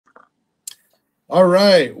All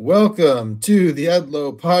right, welcome to the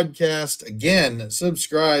Edlow podcast. Again,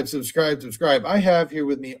 subscribe. I have here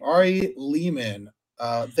with me Ari Lehman.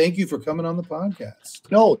 Thank you for coming on the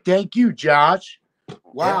podcast. No, thank you, Josh.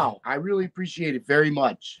 Wow, I really appreciate it very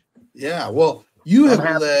much. Yeah, well, you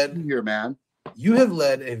have led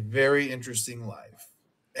a very interesting life,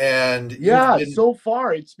 and so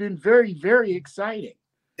far it's been very, very exciting.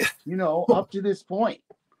 Up to this point,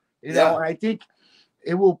 and I think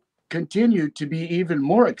it will continue to be even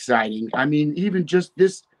more exciting. I mean, even just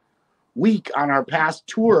this week on our past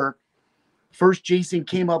tour, first Jason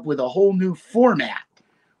came up with a whole new format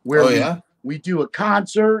where we do a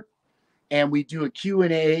concert and we do a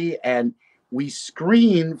Q&A and we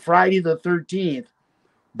screen Friday the 13th.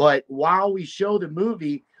 But while we show the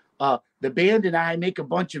movie, the band and I make a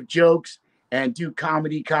bunch of jokes and do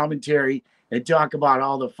commentary and talk about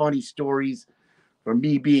all the funny stories from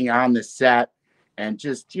me being on the set and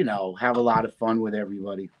just, have a lot of fun with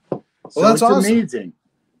everybody. Well, that's awesome. Amazing.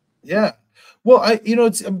 Yeah. Well,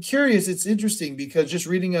 I'm curious. It's interesting because just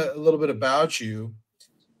reading a little bit about you,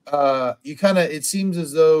 it seems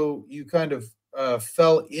as though you kind of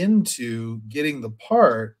fell into getting the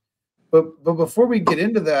part. But before we get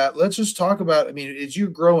into that, let's just talk about, as you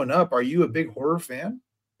growing up, are you a big horror fan?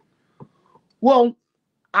 Well,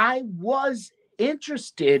 I was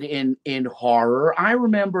interested in horror. I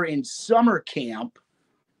remember in summer camp,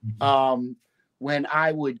 when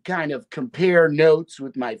I would kind of compare notes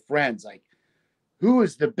with my friends, like, who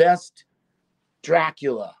is the best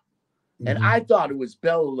Dracula? And I thought it was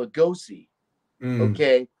Bela Lugosi.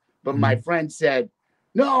 Okay. But my friend said,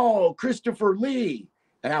 no, Christopher Lee.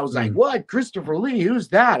 And I was like, what? Christopher Lee? Who's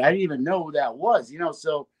that? I didn't even know who that was.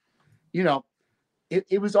 So,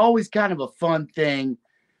 it was always kind of a fun thing.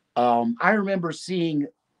 I remember seeing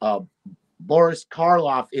Boris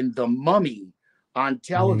Karloff in The Mummy on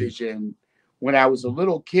television when I was a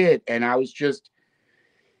little kid, and I was just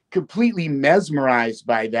completely mesmerized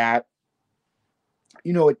by that.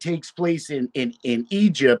 It takes place in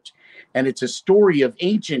Egypt, and it's a story of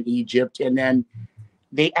ancient Egypt, and then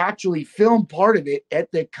they actually filmed part of it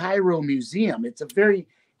at the Cairo Museum. It's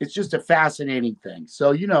just a fascinating thing.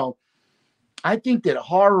 So, I think that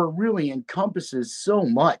horror really encompasses so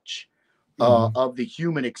much of the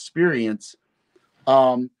human experience.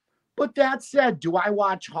 But that said, do I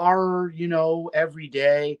watch horror, every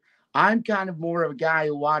day? I'm kind of more of a guy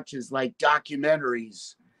who watches like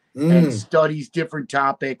documentaries and studies different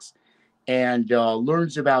topics and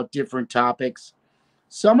learns about different topics.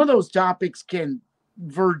 Some of those topics can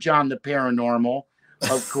verge on the paranormal,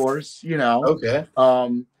 of course, Okay.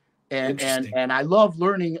 And I love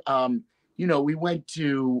learning. We went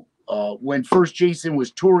to when first Jason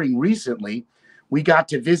was touring recently, we got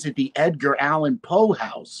to visit the Edgar Allan Poe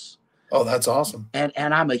house. Oh, that's awesome. And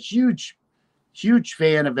I'm a huge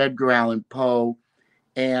fan of Edgar Allan Poe.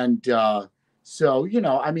 And so,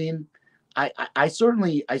 I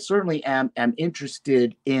certainly am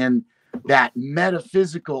interested in that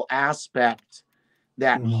metaphysical aspect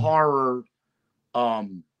that horror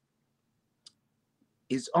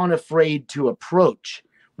is unafraid to approach,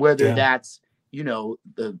 whether that's,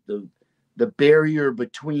 the barrier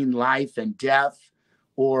between life and death,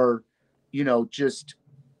 or, just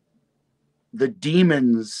the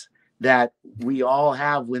demons that we all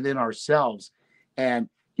have within ourselves. And,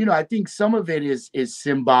 I think some of it is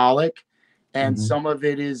symbolic and some of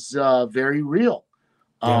it is very real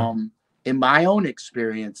in my own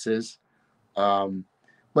experiences.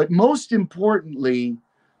 But most importantly,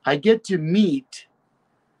 I get to meet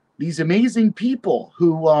these amazing people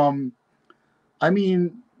who,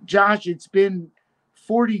 Josh, it's been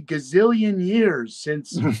 40 gazillion years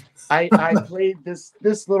since I played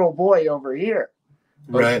this little boy over here.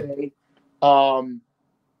 Okay? Right.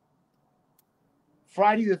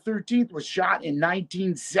 Friday the 13th was shot in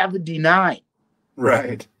 1979.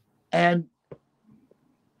 Right. And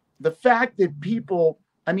the fact that people,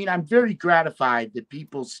 I'm very gratified that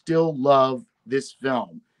people still love this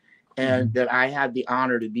film and that I had the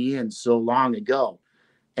honor to be in so long ago.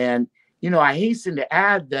 And, I hasten to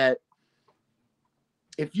add that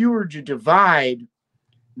if you were to divide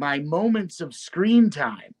my moments of screen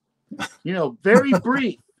time, very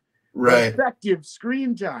brief, right, effective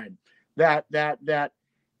screen time, that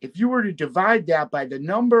if you were to divide that by the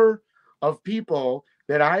number of people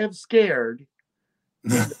that I have scared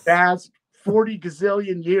in the past 40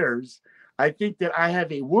 gazillion years, I think that I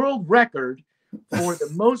have a world record for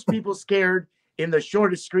the most people scared in the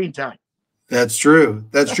shortest screen time. That's true.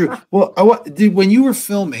 Well, when you were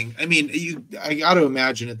filming, I got to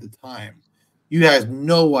imagine at the time, you had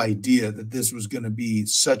no idea that this was going to be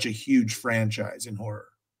such a huge franchise in horror.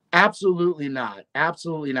 Absolutely not.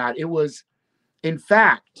 Absolutely not. It was, in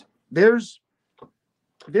fact, there's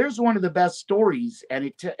one of the best stories, and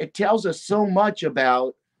it tells us so much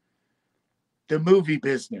about the movie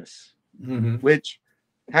business, which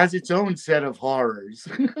has its own set of horrors.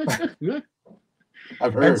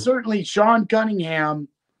 I've heard. And certainly Sean Cunningham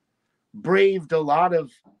braved a lot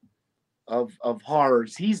of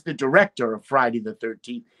horrors. He's the director of Friday the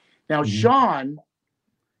 13th. Now, Sean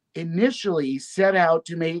initially set out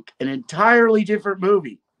to make an entirely different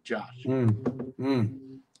movie, Josh.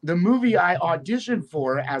 The movie I auditioned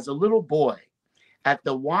for as a little boy at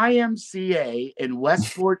the YMCA in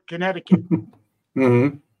Westport, Connecticut.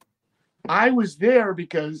 I was there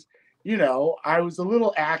because, you know, I was a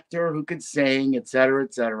little actor who could sing, et cetera,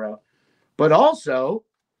 but also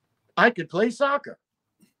I could play soccer.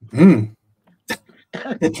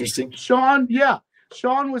 Interesting. Sean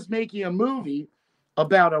was making a movie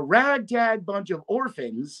about a ragtag bunch of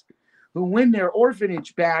orphans who win their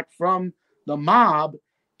orphanage back from the mob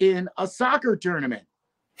in a soccer tournament.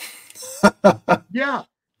 Yeah,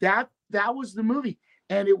 that was the movie.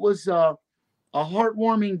 And it was a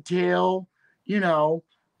heartwarming tale, you know,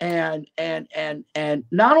 and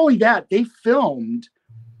not only that, they filmed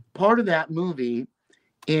part of that movie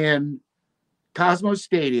in Cosmos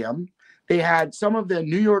Stadium. They had some of the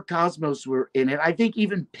New York Cosmos were in it. I think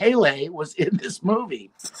even Pele was in this movie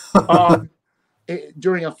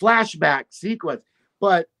during a flashback sequence.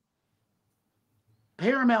 But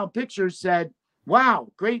Paramount Pictures said, wow,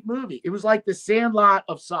 great movie. It was like the Sandlot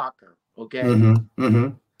of soccer, okay?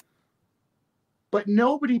 But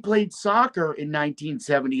nobody played soccer in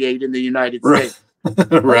 1978 in the United States.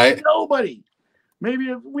 Right. Nobody. Maybe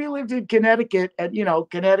if we lived in Connecticut, and, you know,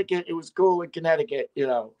 Connecticut, it was cool in Connecticut, you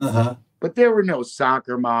know. But there were no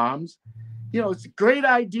soccer moms. You know, it's a great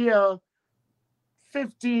idea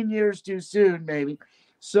 15 years too soon, maybe.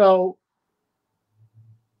 So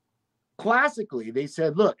classically, they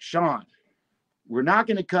said, look, Sean, we're not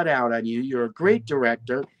going to cut out on you. You're a great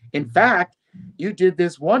director. In fact, you did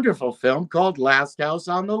this wonderful film called Last House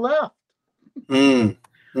on the Left. So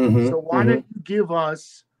why don't you give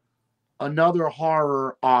us another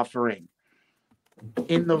horror offering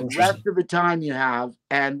in the rest of the time you have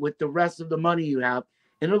and with the rest of the money you have?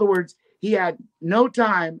 In other words, he had no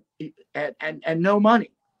time and no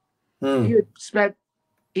money. He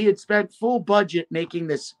had spent full budget making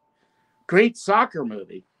this great soccer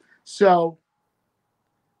movie. So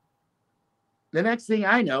the next thing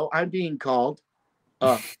I know, I'm being called,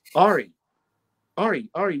 Ari, we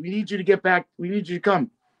need you to get back. We need you to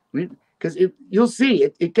come. Because you'll see,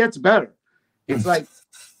 it gets better. It's like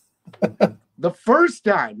the first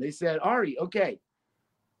time they said, Ari, okay.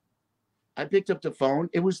 I picked up the phone.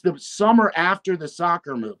 It was the summer after the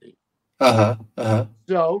soccer movie.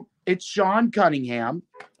 So it's Sean Cunningham,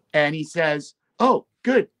 and he says, oh,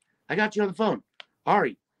 good. I got you on the phone.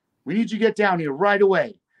 Ari, we need you to get down here right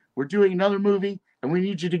away. We're doing another movie, and we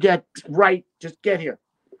need you to get right. Just get here.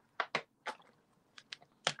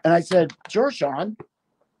 And I said, sure, Sean.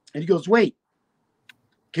 And he goes, wait,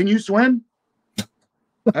 can you swim?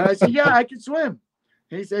 And I said, yeah, I can swim.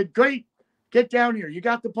 And he said, great, get down here. You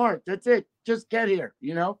got the part. That's it. Just get here,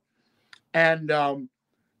 you know? And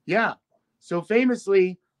yeah. So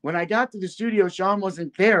famously, when I got to the studio, Sean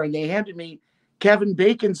wasn't there, and they handed me Kevin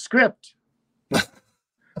Bacon's script.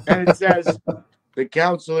 And it says, the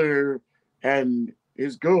counselor and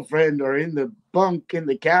his girlfriend are in the bunk in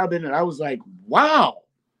the cabin. And I was like, wow.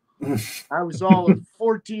 I was all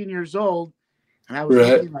 14 years old, and I was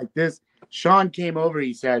looking like this. Sean came over.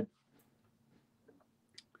 He said,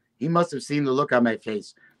 he must have seen the look on my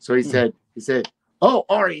face. So he said, oh,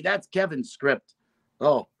 Ari, that's Kevin's script.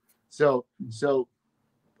 Oh, so,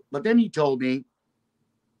 but then he told me,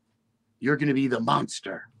 you're going to be the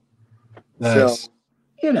monster. Nice. So,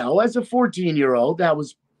 you know, as a 14-year-old, that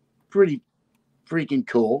was pretty freaking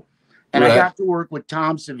cool. And I got to work with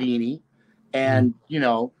Tom Savini, and, you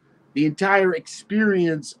know, the entire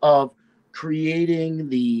experience of creating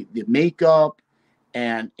the makeup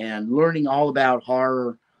and learning all about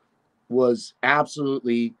horror was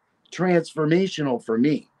absolutely transformational for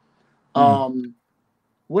me.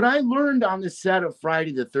 What I learned on the set of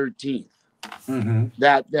Friday the 13th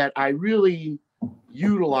that I really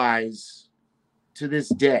utilize to this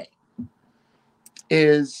day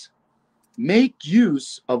is make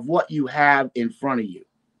use of what you have in front of you.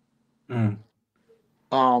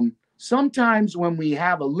 Sometimes when we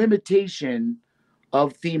have a limitation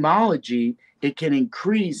of themology, it can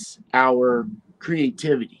increase our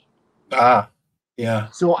creativity. Yeah.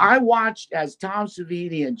 So I watched as Tom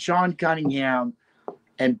Savini and Sean Cunningham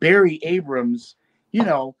and Barry Abrams, you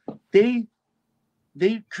know, they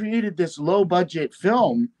they created this low budget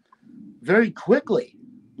film very quickly,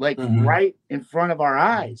 like right in front of our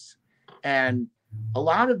eyes. And a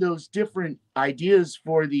lot of those different ideas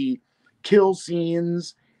for the kill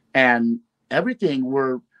scenes and everything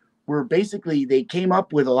were basically, they came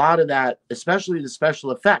up with a lot of that, especially the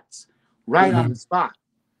special effects, right on the spot.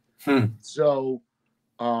 So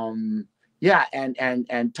yeah,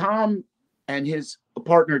 and Tom and his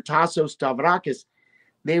partner Tassos Stavrakis,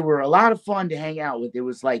 they were a lot of fun to hang out with. It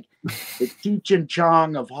was like the Cheech and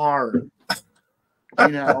Chong of horror, you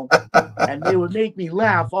know, and they would make me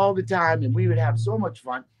laugh all the time, and we would have so much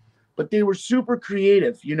fun. But they were super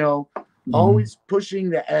creative, you know, always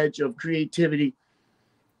pushing the edge of creativity.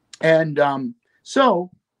 And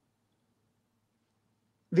so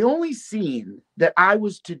the only scene that I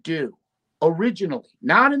was to do originally,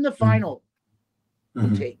 not in the final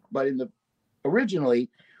take, but in the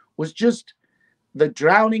originally, was just the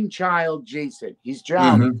drowning child, Jason. He's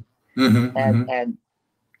drowning. And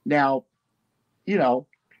now, you know,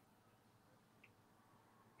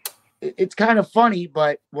 it's kind of funny,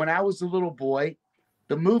 but when I was a little boy,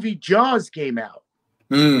 the movie Jaws came out.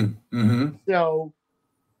 So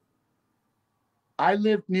I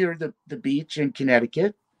lived near the beach in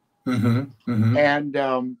Connecticut.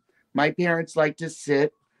 And my parents liked to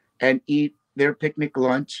sit and eat their picnic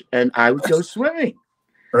lunch, and I would go swimming.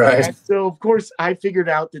 Right. And so, of course, I figured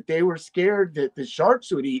out that they were scared that the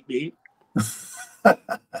sharks would eat me.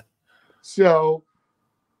 So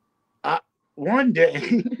one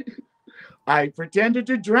day, I pretended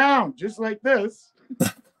to drown just like this.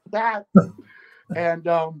 And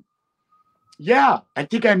yeah, I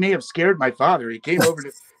think I may have scared my father. He came over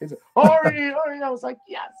to and said, Ari. I was like,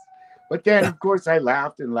 yes. But then, of course, I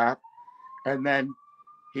laughed and laughed. And then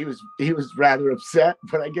he was rather upset,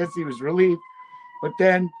 but I guess he was relieved. But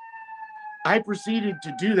then I proceeded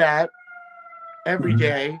to do that every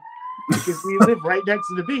day because we lived right next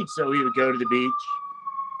to the beach. So we would go to the beach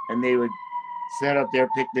and they would set up their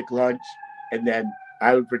picnic lunch, and then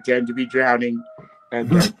I would pretend to be drowning. And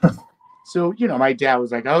then, so, you know, my dad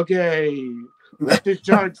was like, okay, let the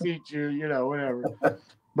sharks eat you, you know, whatever.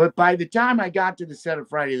 But by the time I got to the set of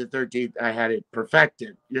Friday the 13th, I had it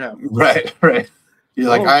perfected, you know. Right. You're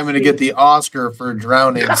like, I'm going to get the Oscar for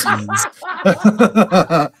drowning scenes.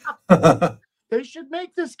 They should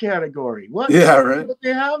make this category. What? Yeah, right.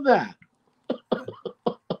 They have that.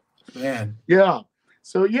 Man. Yeah.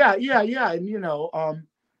 So yeah. And you know,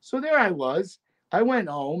 so there I was. I went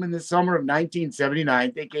home in the summer of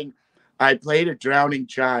 1979 thinking I played a drowning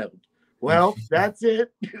child. Well, that's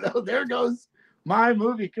it. You know, there goes my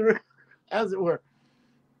movie career, as it were.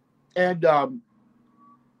 And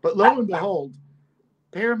but lo and behold,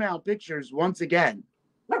 Paramount Pictures once again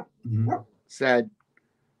said,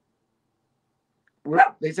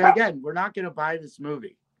 they said again, we're not going to buy this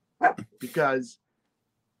movie because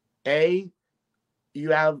A,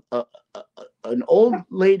 you have an old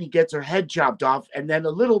lady gets her head chopped off, and then a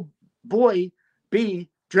little boy, B,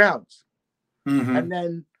 drowns. And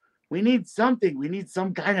then we need something. We need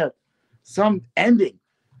some kind of some ending.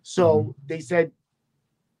 So they said,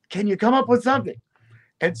 can you come up with something?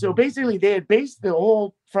 And so basically they had based the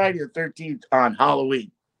whole Friday the 13th on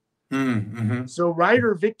Halloween. So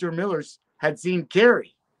writer Victor Millers had seen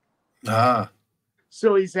Carrie.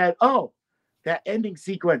 So he said, oh, that ending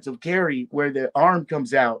sequence of Carrie where the arm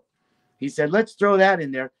comes out, he said, let's throw that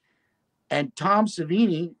in there. And Tom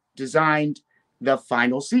Savini designed the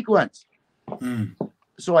final sequence.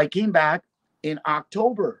 So I came back in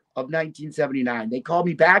October of 1979. They called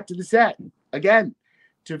me back to the set again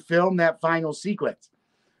to film that final sequence.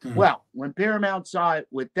 Well, when Paramount saw it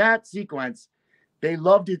with that sequence, they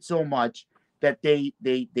loved it so much that they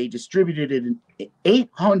distributed it in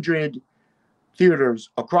 800 theaters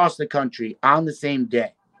across the country on the same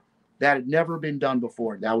day. That had never been done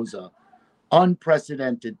before. That was a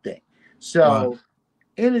unprecedented thing. So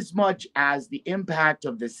in as much as the impact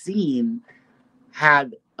of the scene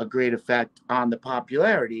had a great effect on the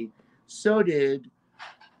popularity, so did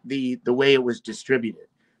the way it was distributed.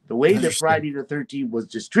 The way that Friday the 13th was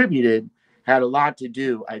distributed had a lot to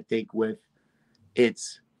do, I think, with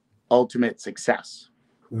its ultimate success.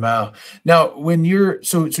 Wow. Now, when you're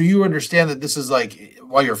so you understand that this is like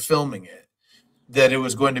while you're filming it, that it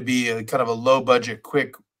was going to be a kind of a low budget,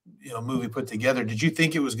 quick, you know, movie put together. Did you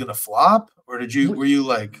think it was going to flop, or were you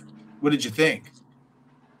like, what did you think?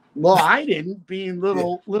 Well, I didn't. Being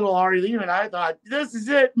little Ari Lehman, I thought, this is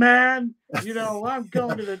it, man. You know, I'm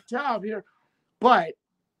going to the top here. But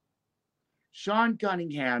Sean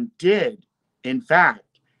Cunningham did, in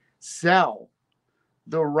fact, sell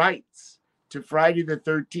the rights to Friday the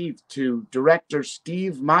 13th to director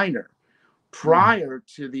Steve Miner, prior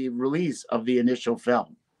to the release of the initial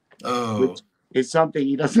film, which Oh, is something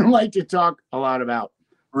he doesn't like to talk a lot about.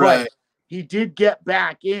 right. But he did get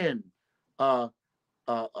back in. Part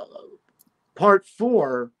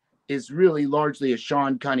 4 is really largely a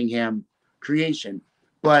Sean Cunningham creation.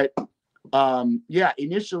 But yeah,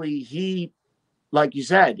 initially he, like you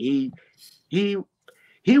said, he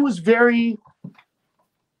was very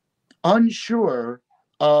unsure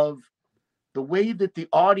of the way that the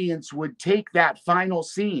audience would take that final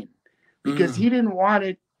scene, because he didn't want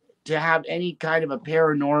it to have any kind of a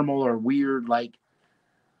paranormal or weird like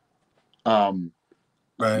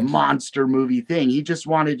monster movie thing. He just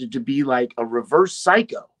wanted it to be like a reverse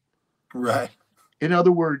Psycho. Right. In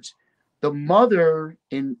other words, the mother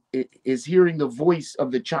is hearing the voice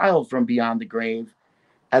of the child from beyond the grave,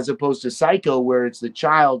 as opposed to Psycho, where it's the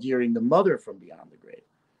child hearing the mother from beyond the grave.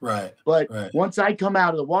 Right. But right. once I come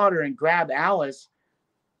out of the water and grab Alice,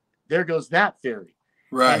 there goes that theory.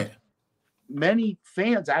 Right. And many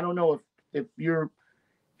fans, I don't know if you're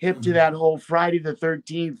hip to that whole Friday the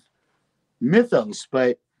 13th mythos,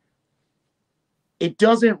 but it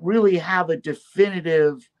doesn't really have a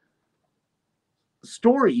definitive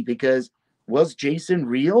story, because was Jason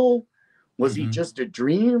real? Was he just a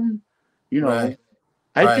dream? You know, Right.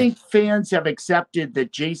 I think fans have accepted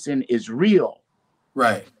that Jason is real.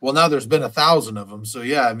 Right. Well, now there's been 1,000 of them. So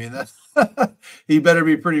yeah, I mean, that he better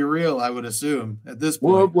be pretty real, I would assume, at this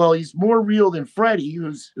point. Well, he's more real than Freddy,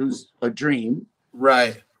 who's a dream.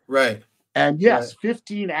 Right. Right. And yes,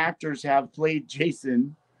 15 actors have played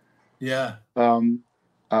Jason. Yeah.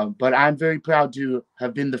 But I'm very proud to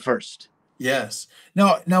have been the first. Yes.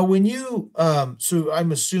 Now when you so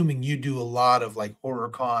I'm assuming you do a lot of like horror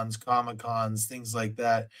cons, comic cons, things like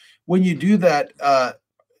that. When you do that,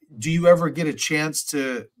 do you ever get a chance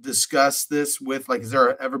to discuss this with, like, has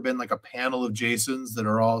there ever been like a panel of Jasons that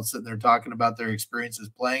are all sitting there talking about their experiences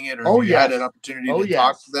playing it, or have you had an opportunity to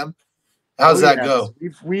talk to them? How's that go?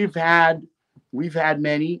 We've had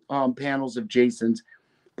many panels of Jasons,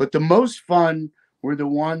 but the most fun were the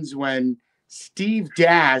ones when Steve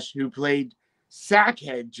Dash, who played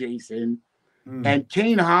Sackhead Jason, and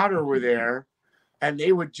Kane Hodder were there, and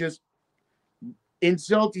they would just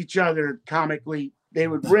insult each other comically. They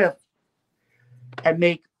would riff and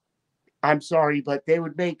make, I'm sorry, but they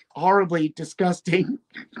would make horribly disgusting.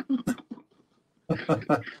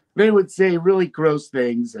 They would say really gross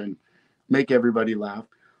things and make everybody laugh.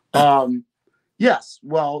 Yes,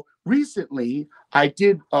 well, recently I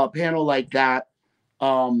did a panel like that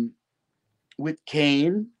with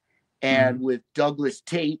Kane and with Douglas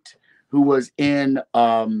Tate, who was in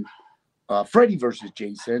Freddy versus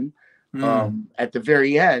Jason at the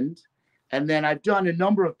very end. And then I've done a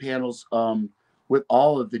number of panels with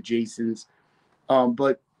all of the Jasons.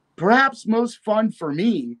 But perhaps most fun for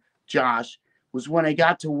me, Josh, was when I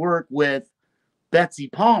got to work with Betsy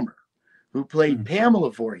Palmer, who played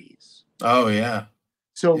Pamela Voorhees. Oh, yeah.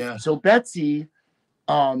 So Betsy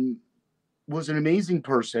was an amazing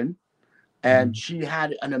person, and she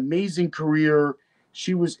had an amazing career.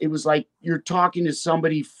 It was like you're talking to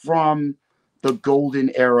somebody from the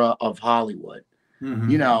golden era of Hollywood.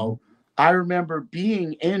 You know, I remember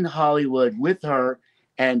being in Hollywood with her,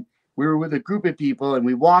 and we were with a group of people, and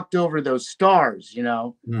we walked over those stars, you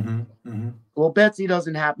know. Well, Betsy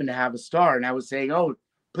doesn't happen to have a star. And I was saying, oh,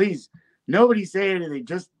 please, nobody say anything.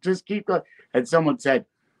 Just keep going. And someone said,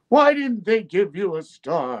 why didn't they give you a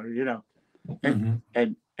star? You know, and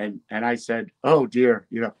I said, oh dear,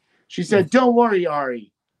 you know. She said, don't worry,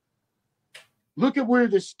 Ari. Look at where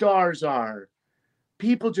the stars are.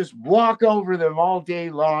 People just walk over them all day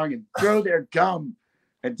long and throw their gum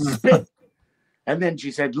and spit. And then she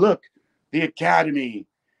said, look, the Academy.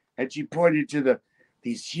 And she pointed to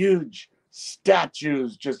these huge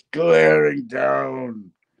statues just glaring down.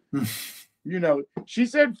 You know, she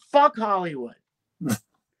said, fuck Hollywood.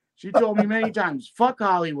 She told me many times, fuck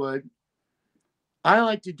Hollywood. I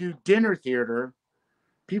like to do dinner theater.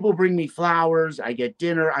 People bring me flowers. I get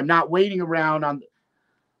dinner. I'm not waiting around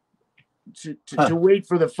to wait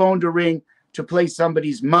for the phone to ring to play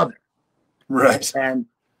somebody's mother. Right. And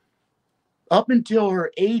up until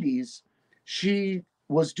her 80s, she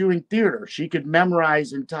was doing theater. She could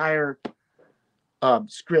memorize entire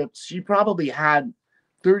scripts. She probably had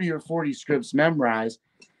 30 or 40 scripts memorized.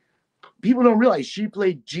 People don't realize she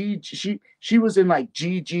played she was in like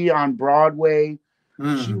Gigi on Broadway.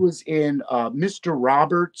 She was in Mr.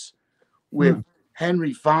 Roberts with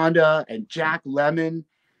Henry Fonda and Jack Lemmon.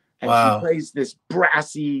 And she plays this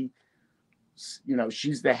brassy, you know,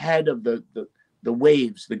 she's the head of the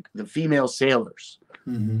waves, the female sailors.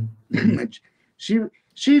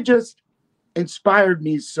 She just inspired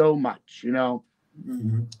me so much, you know.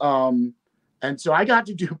 Mm-hmm. And so I got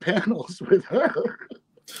to do panels with her,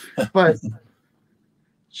 but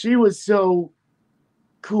she was so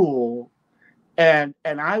cool. And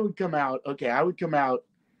I would come out,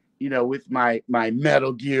 you know, with my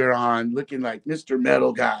metal gear on, looking like Mr.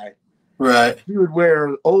 Metal Guy. Right. She would wear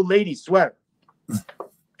an old lady sweater.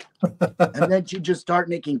 And then she'd just start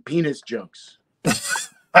making penis jokes.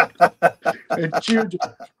 And she would,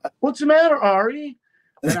 what's the matter, Ari?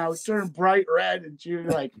 And I would turn bright red, and she would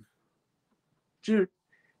be like, dude,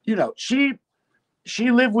 you know, she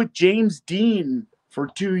lived with James Dean for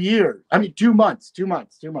 2 years. I mean, 2 months.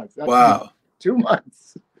 Wow. 2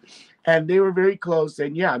 months. And they were very close.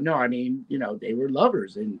 And yeah, no, I mean, you know, they were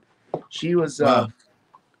lovers. And she was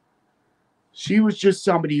just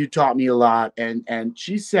somebody who taught me a lot. And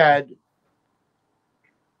she said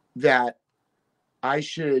that I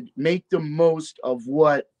should make the most of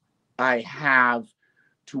what I have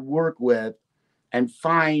to work with and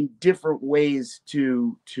find different ways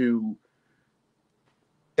to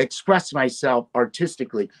express myself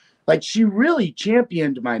artistically. Like, she really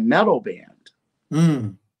championed my metal band.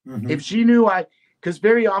 Mm-hmm. If she knew because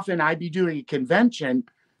very often I'd be doing a convention,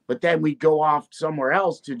 but then we'd go off somewhere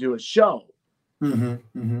else to do a show, you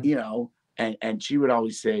know, and she would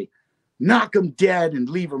always say, knock them dead and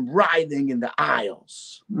leave them writhing in the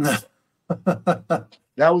aisles. That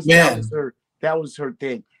was her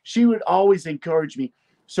thing. She would always encourage me.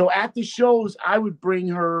 So at the shows, I would bring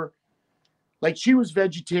her, like, she was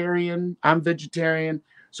vegetarian, I'm vegetarian.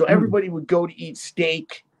 So everybody would go to eat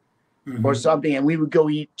steak or something, and we would go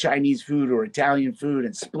eat Chinese food or Italian food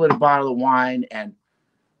and split a bottle of wine. And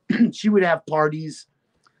she would have parties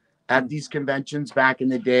at these conventions back in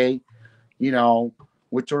the day, you know,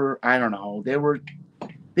 which were, I don't know, they were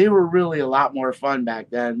really a lot more fun back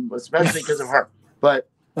then, especially because of her. But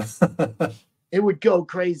it would go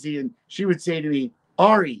crazy, and she would say to me,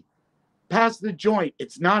 Ari, pass the joint.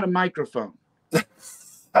 It's not a microphone.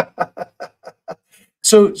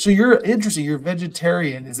 So you're interesting. You're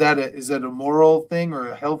vegetarian. Is that a moral thing or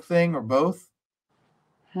a health thing or both?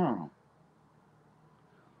 Well,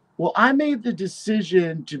 I made the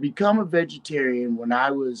decision to become a vegetarian when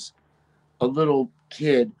I was a little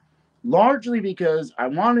kid, largely because I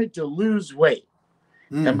wanted to lose weight.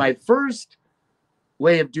 And my first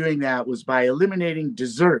way of doing that was by eliminating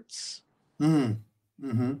desserts.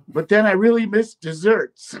 But then I really missed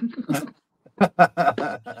desserts.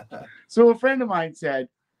 So a friend of mine said,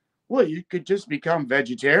 well, you could just become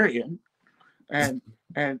vegetarian. And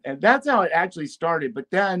that's how it actually started. But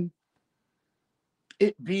then,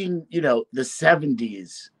 it being, you know, the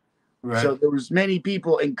 70s, right. So there was many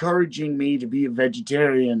people encouraging me to be a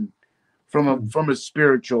vegetarian from a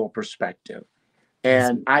spiritual perspective.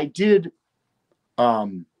 And I did,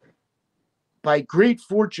 by great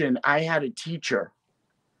fortune, I had a teacher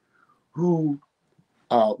who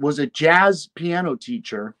was a jazz piano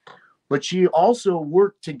teacher, but she also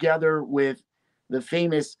worked together with the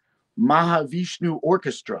famous Mahavishnu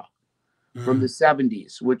Orchestra from the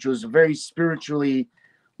 70s, which was a very spiritually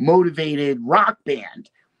motivated rock band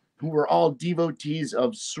who were all devotees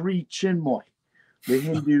of Sri Chinmoy, the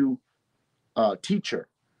Hindu teacher,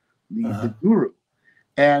 the guru.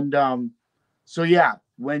 And so, yeah,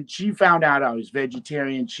 when she found out I was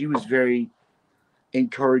vegetarian, she was very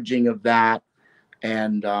encouraging of that.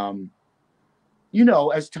 And, you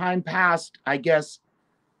know, as time passed, I guess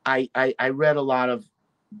I read a lot of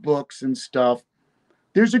books and stuff.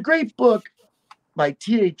 There's a great book by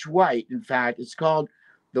T.H. White, in fact. It's called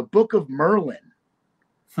The Book of Merlin,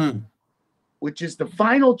 which is the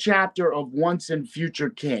final chapter of Once and Future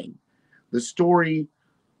King, the story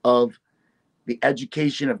of the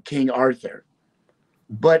education of King Arthur.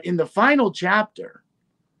 But in the final chapter,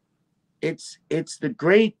 it's the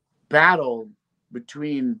great battle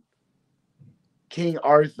between King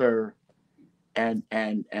Arthur and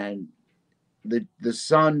the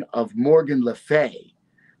son of Morgan Le Fay,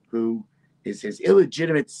 who is his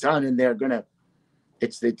illegitimate son, and they're gonna.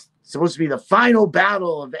 It's supposed to be the final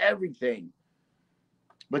battle of everything,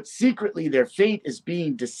 but secretly their fate is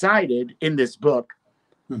being decided in this book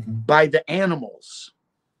by the animals.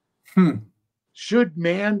 Should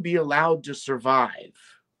man be allowed to survive?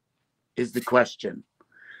 Is the question.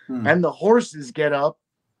 And the horses get up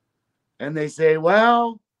and they say,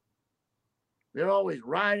 well, they're always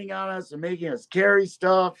riding on us and making us carry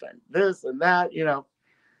stuff and this and that, you know.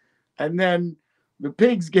 And then the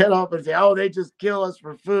pigs get up and say, oh, they just kill us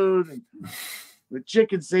for food. And the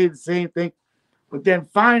chickens say the same thing. But then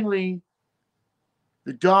finally,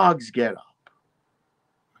 the dogs get up.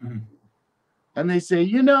 And they say,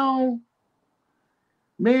 you know,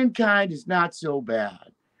 mankind is not so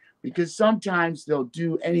bad, because sometimes they'll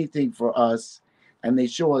do anything for us, and they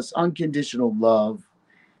show us unconditional love,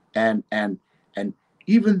 and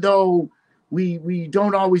even though we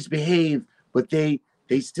don't always behave, but they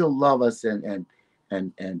still love us, and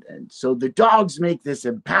so the dogs make this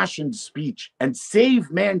impassioned speech and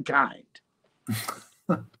save mankind.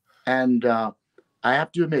 And I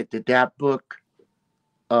have to admit that book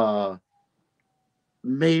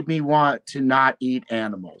made me want to not eat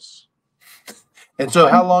animals. And so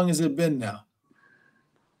how long has it been now?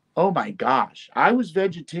 Oh my gosh. I was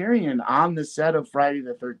vegetarian on the set of Friday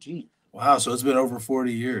the 13th. Wow. So it's been over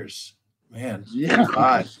 40 years. Man. Yeah.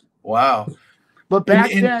 God. Wow. But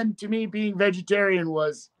back then, to me, being vegetarian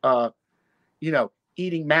was,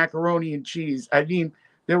 eating macaroni and cheese. I mean,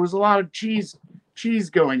 there was a lot of cheese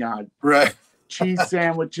going on. Right. Cheese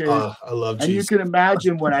sandwiches. I love cheese. And you can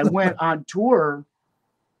imagine when I went on tour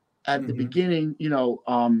at the beginning,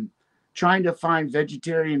 trying to find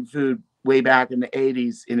vegetarian food way back in the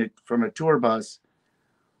 80s from a tour bus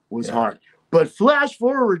was hard. But flash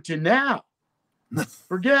forward to now,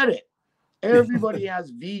 forget it. Everybody has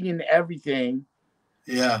vegan everything.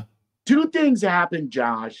 Yeah. Two things happened,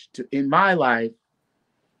 Josh, in my life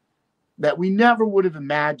that we never would have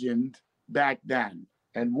imagined back then.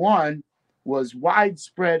 And one was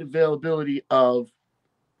widespread availability of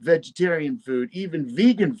vegetarian food, even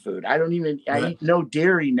vegan food. I eat no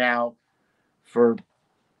dairy now for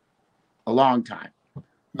a long time.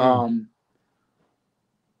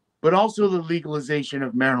 But also the legalization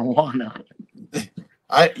of marijuana.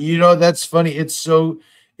 That's funny. It's so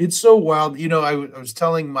wild. I was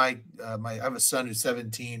telling my I have a son who's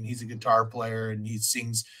 17. He's a guitar player and he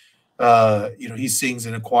sings. He sings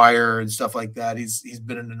in a choir and stuff like that. He's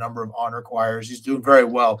been in a number of honor choirs. He's doing very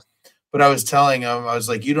well. But I was telling him, I was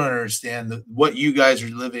like, you don't understand what you guys are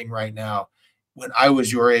living right now. When I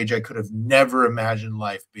was your age, I could have never imagined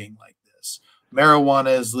life being like this.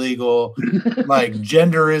 Marijuana is legal. Like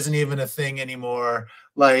gender isn't even a thing anymore.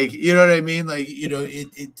 Like, you know what I mean? Like,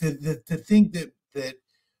 to think that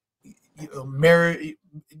marriage,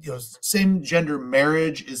 same gender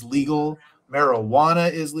marriage is legal.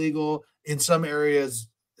 Marijuana is legal. In some areas,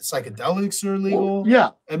 psychedelics are legal. Well, yeah.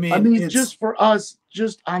 I mean, just for us,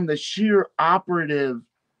 just on the sheer operative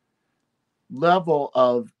level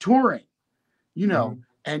of touring,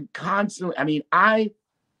 and constantly,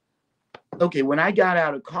 when I got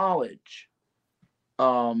out of college,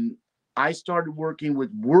 I started working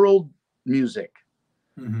with world music.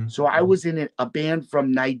 So I was in a band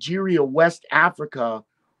from Nigeria, West Africa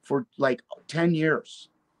for like 10 years.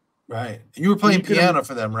 Right. And you were playing piano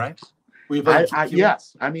for them, right?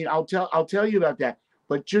 Yes. I'll tell you about that.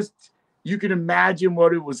 But just, you can imagine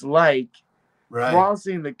what it was like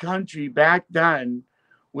crossing the country back then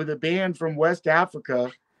with a band from West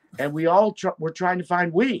Africa, and we all were trying to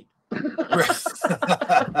find weed.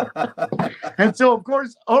 And so, of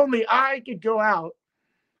course, only I could go out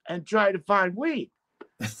and try to find weed.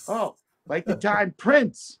 Oh, like the time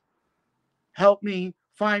Prince helped me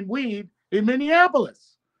find weed in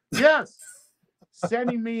Minneapolis. Yes.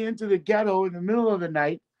 Sending me into the ghetto in the middle of the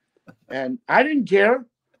night. And I didn't care.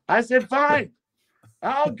 I said, fine,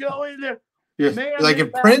 I'll go in there. Man, like,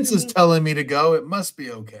 if Prince is telling me to go, it must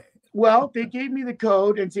be okay. Well, they gave me the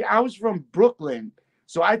code. And see, I was from Brooklyn.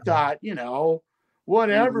 So I thought,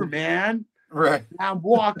 whatever, man. Right. I'm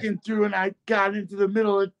walking through and I got into the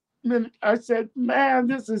middle of it. I said, man,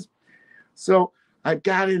 this is. So I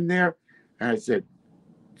got in there and I said,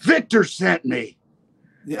 Victor sent me.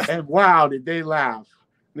 Yeah. And wow, did they laugh.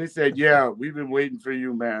 They said, yeah, we've been waiting for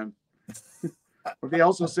you, man. But they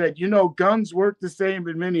also said, guns work the same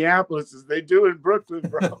in Minneapolis as they do in Brooklyn,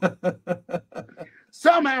 bro.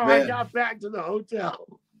 Somehow I got back to the hotel.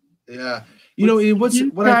 Yeah.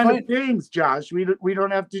 What I find things, Josh, we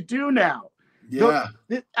don't have to do now. Yeah.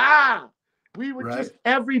 We were just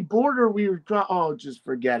every border we were just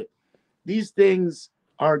forget it. These things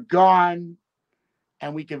are gone,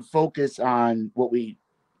 and we can focus on what we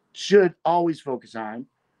should always focus on.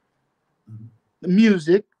 The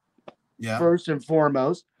music, first and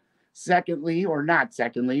foremost. Secondly, or not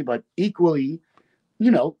secondly, but equally,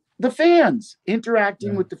 the fans,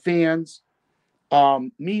 interacting with the fans,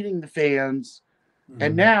 meeting the fans.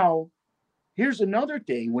 And now, here's another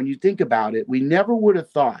thing. When you think about it, we never would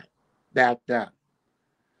have thought back then.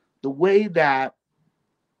 The way that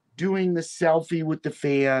doing the selfie with the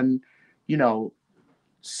fan,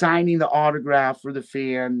 signing the autograph for the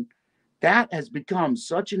fan, that has become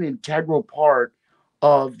such an integral part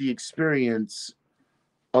of the experience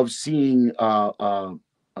of seeing a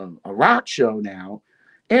rock show now.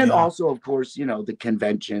 And also, of course, the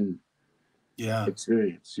convention Yeah.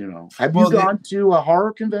 experience, you know. Have Well, you gone to a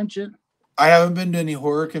horror convention? I haven't been to any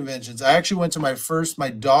horror conventions. I actually went to my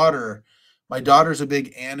daughter's a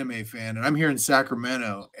big anime fan, and I'm here in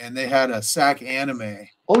Sacramento, and they had a Sac Anime.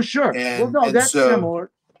 Oh, sure. Well, no, that's So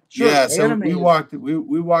similar. Sure. yeah, so Anime we is,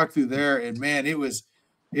 walked through there, and man, it was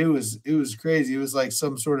crazy. It was like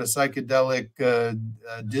some sort of psychedelic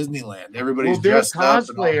Disneyland. Everybody's well, their dressed up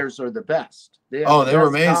and all. cosplayers are the best. They have Oh, the they were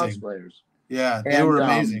best amazing. cosplayers. Yeah, they And were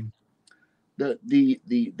amazing. the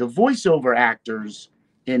voiceover actors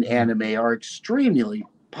in Mhm. anime are extremely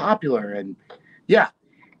popular, and yeah,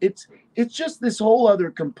 it's just this whole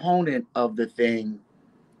other component of the thing.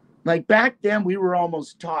 Like back then, we were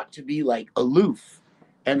almost taught to be like aloof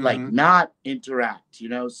and like Mhm. not interact, you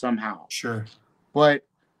know, somehow. Sure. But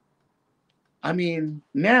I mean,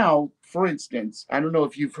 now, for instance, I don't know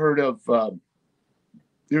if you've heard of.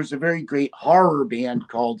 There's a very great horror band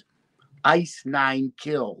called Ice Nine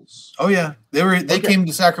Kills. Oh yeah, they Okay. came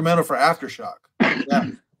to Sacramento for Aftershock. Yeah.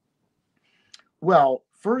 Well,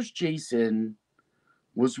 first Jason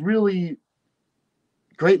was really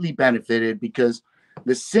greatly benefited because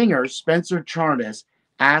the singer Spencer Charnas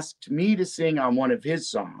asked me to sing on one of his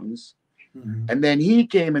songs, Mhm. and then he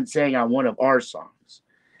came and sang on one of our songs.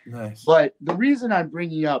 Nice. But the reason I'm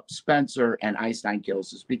bringing up Spencer and Ice Nine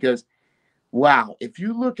Kills is because, wow, if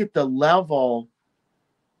you look at the level,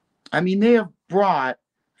 I mean, they have brought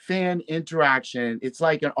fan interaction. It's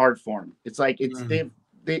like an art form. It's like it's Mhm.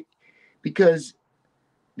 they because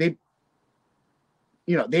they,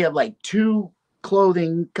 you know, they have like two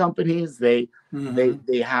clothing companies. Mhm.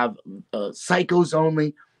 They have Psychos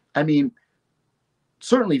Only. I mean,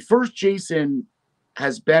 certainly First Jason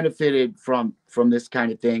has benefited from this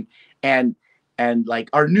kind of thing, and like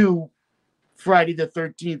our new Friday the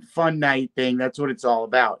 13th fun night thing, that's what it's all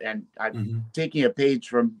about. And I'm Mhm. taking a page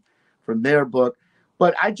from their book,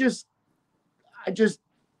 but I just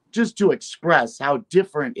to express how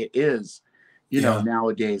different it is, you know, Yeah.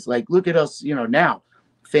 nowadays. Like, look at us, you know, now.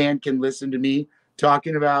 Fan can listen to me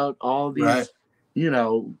talking about all Right. these, you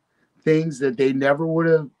know, things that they never would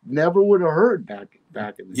have heard back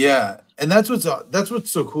in the day. Yeah, and that's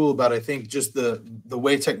what's so cool about, I think, just the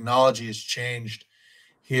way technology has changed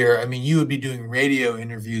here. I mean, you would be doing radio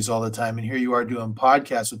interviews all the time, and here you are doing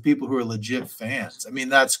podcasts with people who are legit fans. I mean,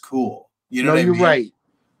 that's cool. You know No, what I you're mean? right.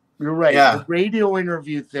 You're right. The Yeah, radio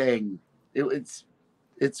interview thing, it's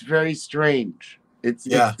very strange. It's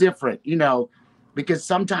yeah, different, you know, because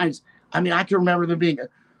sometimes, I mean, I can remember them being,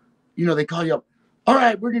 you know, they call you up. All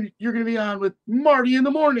right, you're gonna be on with Marty in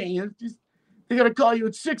the morning. And they gotta call you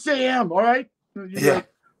at 6 a.m. All right, and you'd be yeah, like,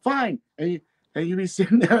 fine, and you'd be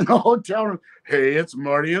sitting there in the hotel room. Hey, it's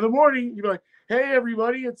Marty in the morning. You'd be like, hey,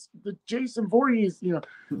 everybody, it's the Jason Voorhees. You know,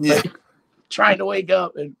 yeah, like trying to wake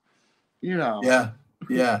up, and you know, yeah,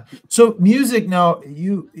 yeah. So music now,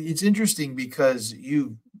 it's interesting because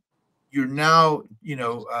you're now,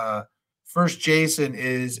 First Jason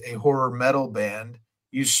is a horror metal band.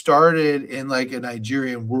 You started in like a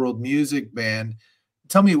Nigerian world music band.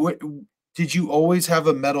 Tell me, what did you always have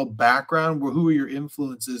a metal background? Who were your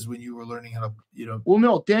influences when you were learning how to, well,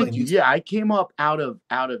 no, play thank you. music? Yeah, I came up out of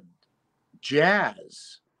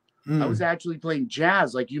jazz. I was Mm, actually playing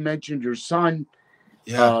jazz, like you mentioned. Your son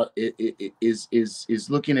yeah. is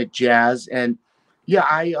looking at jazz, and yeah,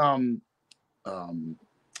 I um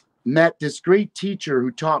met this great teacher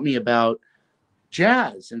who taught me about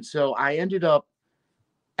jazz, and so I ended up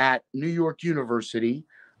at New York University.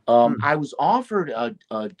 Mm, I was offered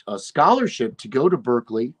a scholarship to go to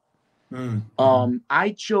Berkeley. mm, mhm,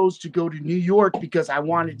 I chose to go to New York because I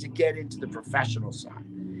wanted to get into the professional side.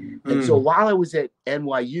 And so mm, while I was at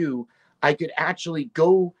NYU, I could actually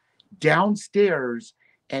go downstairs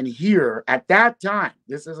and hear, at that time,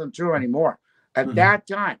 this isn't true anymore. At mhm. that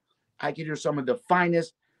time, I could hear some of the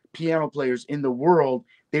finest piano players in the world.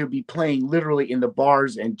 They would be playing literally in the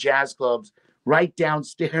bars and jazz clubs right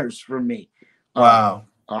downstairs from me, uh, Wow.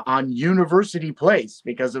 on University Place,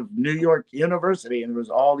 because of New York University. And there was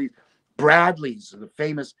all these Bradleys, the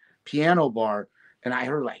famous piano bar. And I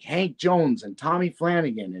heard like Hank Jones and Tommy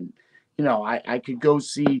Flanagan. And, you know, I could go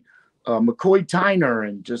see McCoy Tyner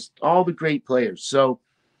and just all the great players. So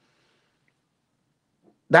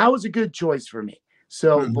that was a good choice for me.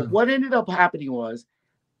 So, but Mhm, what ended up happening was,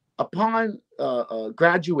 upon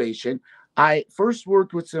graduation, I first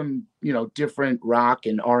worked with some, you know, different rock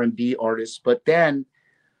and R&B artists. But then,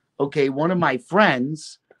 okay, one of my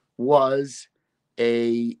friends was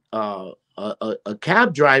a a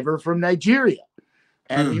cab driver from Nigeria,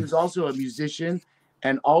 and he mm, was also a musician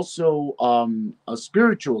and also a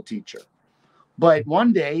spiritual teacher. But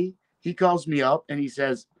one day he calls me up and he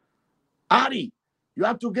says, Adi, you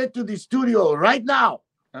have to get to the studio right now.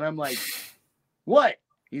 And I'm like, what?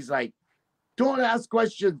 He's like, don't ask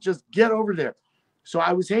questions, just get over there. So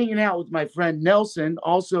I was hanging out with my friend Nelson,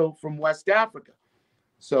 also from West Africa.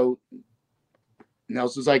 So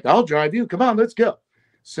Nelson's like, I'll drive you. Come on, let's go.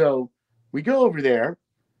 So we go over there,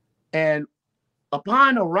 and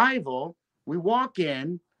upon arrival, we walk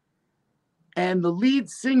in, and the lead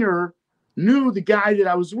singer knew the guy that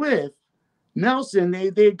I was with, Nelson.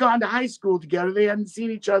 They had gone to high school together. They hadn't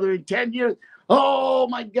seen each other in 10 years. Oh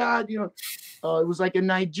my God, you know, it was like a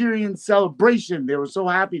Nigerian celebration. They were so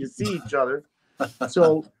happy to see each other.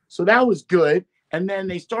 So that was good. And then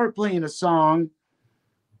they started playing a song,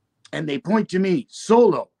 and they point to me,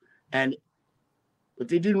 solo. And but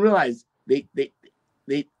they didn't realize it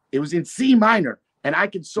was in C minor, and I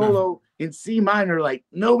could solo in C minor like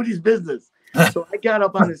nobody's business. So I got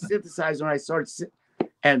up on the synthesizer and I started,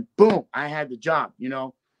 and boom, I had the job. You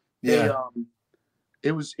know,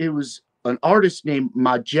 it was an artist named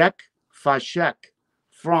Majek Fashek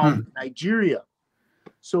from Nigeria.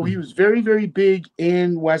 So he was very, very big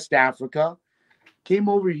in West Africa. Came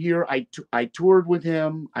over here. I toured with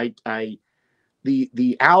him.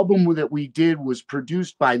 The album that we did was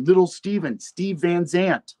produced by Little Steven, Steve Van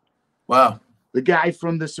Zandt. Wow. The guy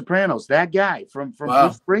from The Sopranos, that guy from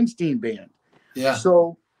Bruce Springsteen band. Yeah.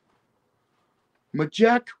 So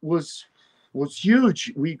Majek was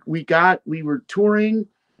huge. We were touring.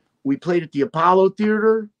 We played at the Apollo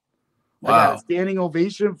Theater. Wow. I got a standing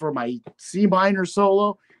ovation for my C minor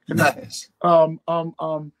solo. Nice.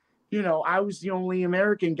 You know, I was the only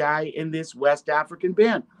American guy in this West African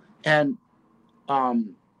band. And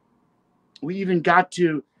we even got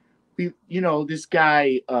to, this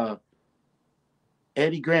guy,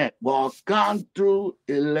 Eddie Grant, walk on through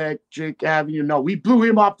Electric Avenue. No, we blew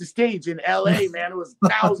him off the stage in LA, man. It was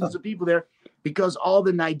thousands of people there because all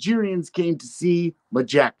the Nigerians came to see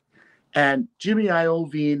Majek. And Jimmy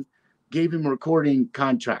Iovine gave him a recording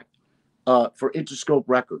contract for Interscope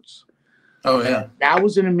Records. Oh, yeah. And that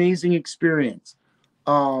was an amazing experience.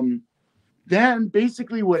 Then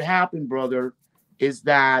basically what happened, brother, is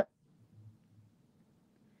that,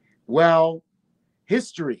 well,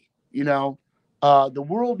 history, the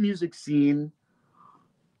world music scene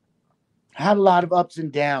had a lot of ups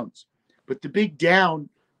and downs, but the big down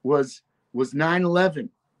was 9/11.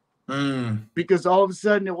 Because all of a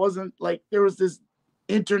sudden it wasn't like there was this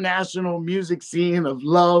international music scene of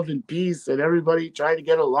love and peace and everybody tried to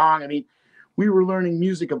get along. I mean, we were learning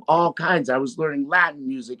music of all kinds. I was learning Latin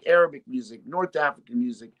music, Arabic music, North African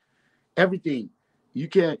music, everything. You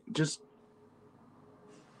can't just...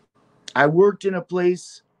 I worked in a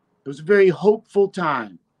place, it was a very hopeful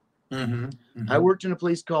time. I worked in a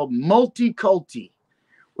place called Multiculti,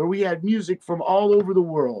 where we had music from all over the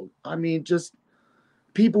world. I mean, just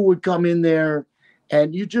people would come in there,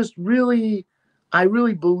 and I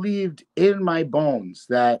really believed in my bones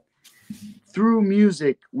that through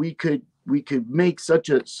music we could make such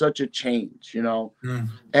a change, And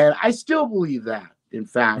I still believe that. In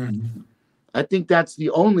fact, I think that's the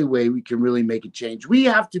only way we can really make a change. We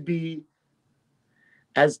have to be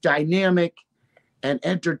as dynamic and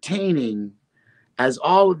entertaining as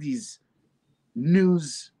all of these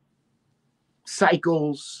news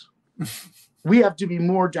cycles. We have to be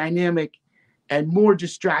more dynamic and more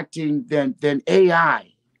distracting than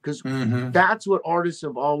AI, because that's what artists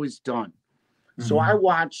have always done. So I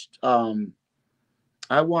watched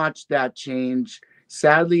that change.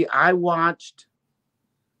 Sadly, I watched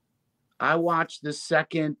the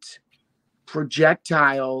second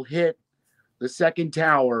projectile hit the second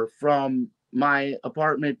tower from my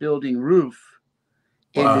apartment building roof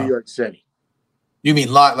in New York City. You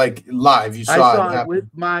mean live? You saw it with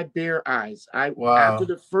my bare eyes. After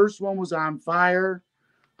the first one was on fire,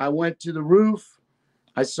 I went to the roof.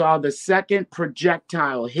 I saw the second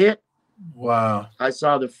projectile hit. Wow. I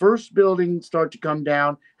saw the first building start to come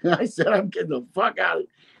down, and I said, I'm getting the fuck out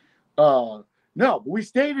of no, but we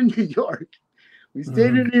stayed in New York. We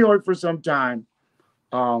stayed in New York for some time.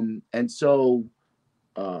 And so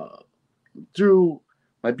through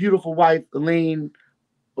my beautiful wife, Elaine,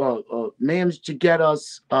 managed to get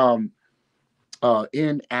us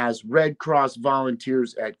in as Red Cross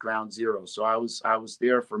volunteers at Ground Zero. So I was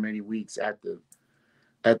there for many weeks at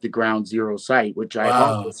the Ground Zero site, which I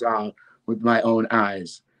also saw with my own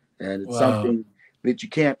eyes. And it's something that you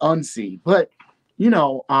can't unsee. But,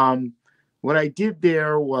 what I did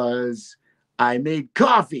there was I made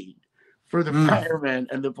coffee for the firemen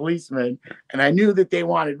and the policemen. And I knew that they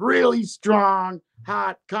wanted really strong,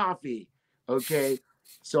 hot coffee. Okay.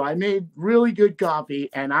 So I made really good coffee,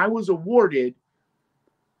 and I was awarded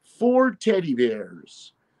 4 teddy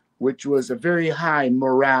bears which was a very high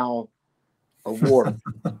morale award.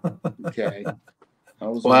 Okay. I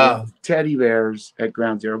was wow. teddy bears at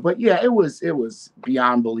Ground Zero. But yeah, it was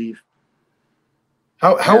beyond belief.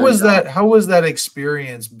 How was that? How was that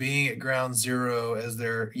experience being at Ground Zero as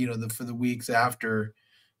their, for the weeks after?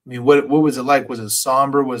 I mean, what was it like? Was it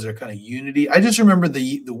somber? Was there kind of unity? I just remember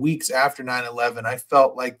the weeks after 9/11, I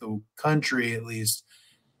felt like the country at least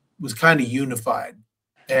was kind of unified.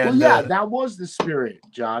 And well, yeah, that was the spirit,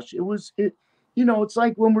 Josh. It's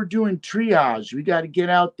like when we're doing triage, we got to get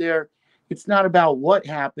out there. It's not about what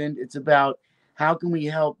happened. It's about how can we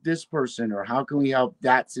help this person or how can we help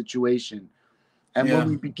that situation. And when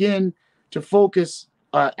we begin to focus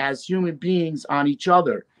as human beings on each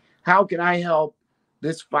other, how can I help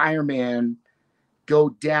this fireman go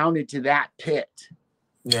down into that pit?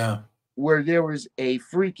 Yeah. Where there was a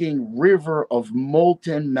freaking river of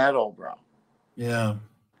molten metal, bro. Yeah.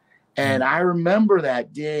 And I remember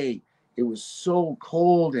that day. It was so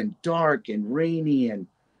cold and dark and rainy, and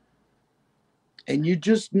you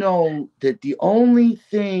just know that the only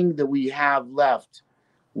thing that we have left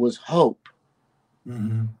was hope.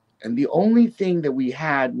 Mm-hmm. And the only thing that we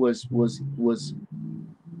had was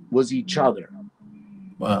each other.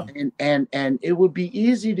 Wow. And it would be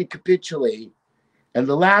easy to capitulate. And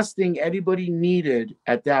the last thing anybody needed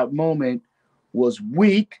at that moment was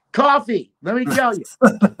weak coffee. Let me tell you.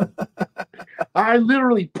 I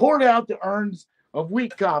literally poured out the urns of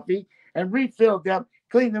weak coffee and refilled them,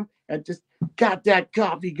 cleaned them, and just got that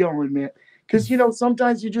coffee going, man. Because,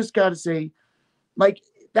 sometimes you just got to say, like,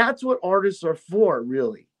 that's what artists are for,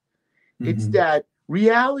 really. Mm-hmm. It's that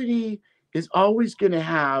reality is always going to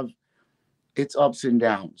have its ups and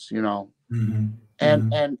downs, Mm-hmm.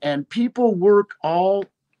 And people work all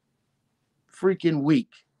freaking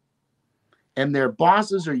week. And their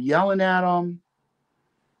bosses are yelling at them.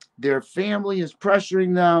 Their family is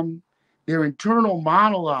pressuring them. Their internal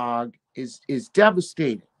monologue is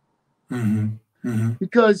devastating. Mm-hmm. Mm-hmm.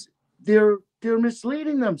 Because they're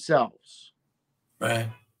misleading themselves. Right.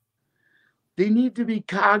 They need to be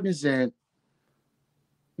cognizant.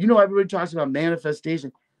 Everybody talks about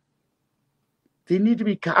manifestation. They need to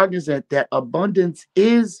be cognizant that abundance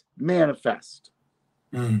is manifest.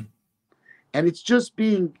 Mm. And it's just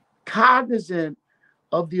being cognizant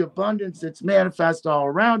of the abundance that's manifest all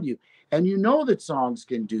around you. And that songs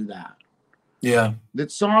can do that. Yeah.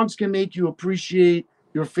 That songs can make you appreciate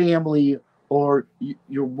your family or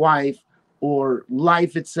your wife or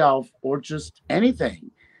life itself or just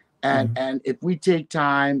anything. And if we take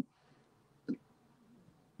time,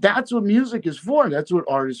 that's what music is for. That's what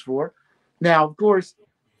art is for. Now, of course,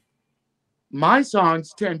 my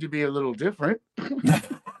songs tend to be a little different.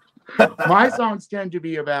 My songs tend to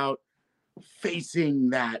be about facing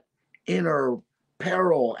that inner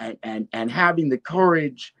peril and having the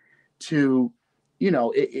courage to,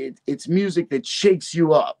 it's music that shakes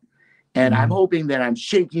you up. And I'm hoping that I'm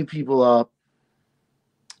shaking people up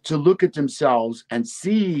to look at themselves and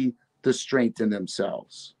see the strength in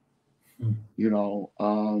themselves.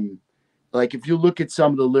 Like if you look at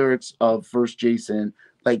some of the lyrics of First Jason,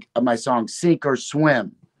 like my song Sink or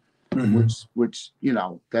Swim, which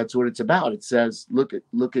that's what it's about. It says look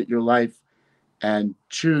at your life and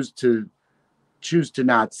choose to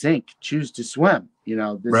not sink, choose to swim.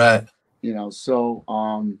 Right. So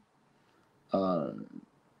of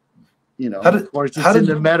course it's in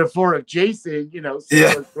the metaphor of Jason,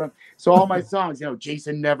 so all my songs,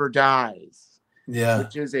 Jason never dies. Yeah.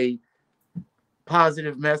 Which is a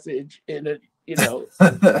positive message in it, yeah,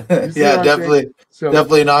 definitely. So,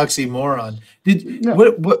 definitely an oxymoron.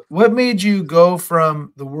 What made you go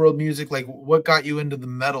from the world music? Like, what got you into the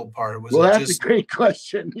metal part? That's a great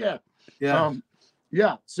question. Yeah.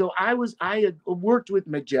 Yeah. So I had worked with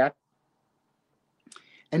Majek,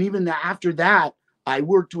 and even after that, I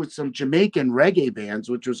worked with some Jamaican reggae bands,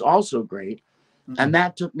 which was also great. And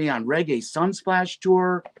that took me on Reggae Sunsplash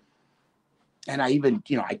tour. And I even,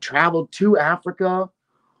 I traveled to Africa.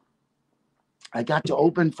 I got to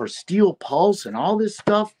open for Steel Pulse and all this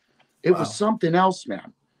stuff. It was something else,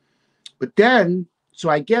 man. But then, so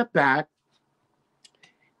I get back.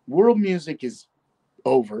 World music is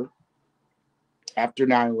over after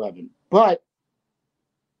 9/11. But,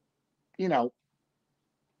 the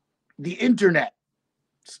internet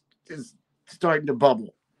is starting to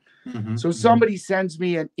bubble. So somebody sends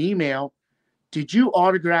me an email. Did you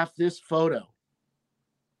autograph this photo?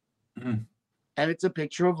 And it's a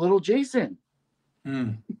picture of little Jason.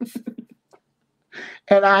 And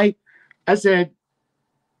I said,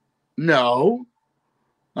 no,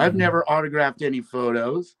 I've never autographed any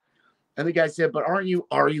photos. And the guy said, but aren't you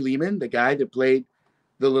Ari Lehman, the guy that played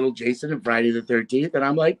the little Jason in Friday the 13th? And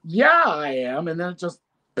I'm like, yeah, I am. And then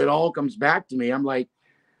it all comes back to me. I'm like,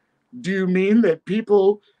 do you mean that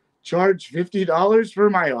people charge $50 for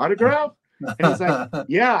my autograph? And he's like,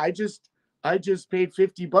 yeah, I just paid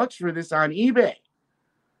 $50 for this on eBay.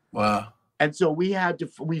 Wow. And so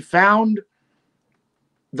we found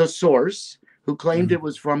the source who claimed it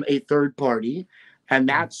was from a third party. And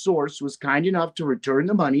that source was kind enough to return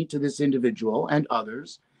the money to this individual and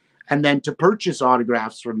others, and then to purchase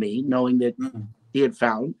autographs from me, knowing that he had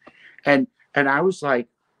found. And I was like,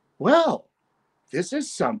 well, this is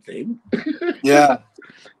something. Yeah.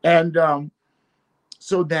 And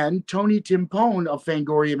so then Tony Timpone of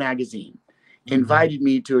Fangoria magazine invited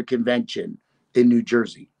me to a convention in New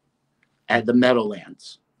Jersey at the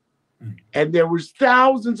Meadowlands. And there was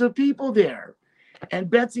thousands of people there.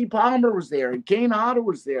 And Betsy Palmer was there, and Kane Hodder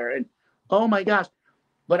was there, and oh my gosh.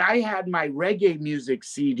 But I had my reggae music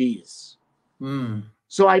CDs.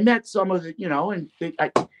 So I met some of the, you know, and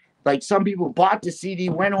like some people bought the CD,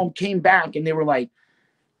 went home, came back, and they were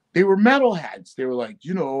metalheads. They were like,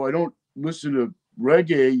 you know, I don't listen to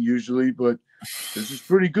reggae usually, but this is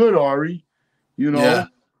pretty good, Ari. You know,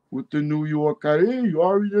 with the New York guy, hey,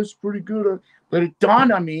 Ari, that's pretty good. But it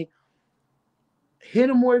dawned on me, hit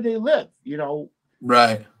them where they live, you know.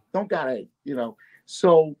 Right. Don't gotta, you know.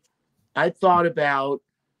 So I thought about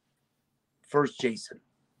first Jason.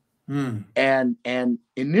 And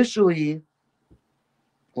initially,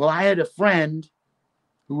 well, I had a friend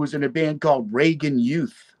who was in a band called Reagan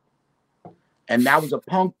Youth. And that was a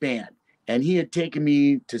punk band. And he had taken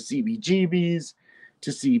me to CBGB's,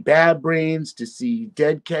 to see Bad Brains, to see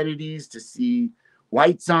Dead Kennedys, to see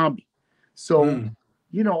White Zombie. So,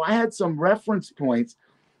 you know, I had some reference points.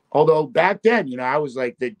 Although back then, you know, I was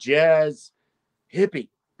like the jazz hippie.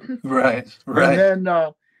 Right. And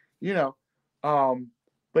then, you know,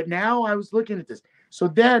 but now I was looking at this. So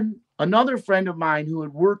then another friend of mine who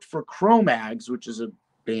had worked for Cro-Mags, which is a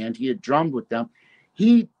band, he had drummed with them,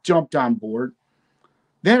 he jumped on board.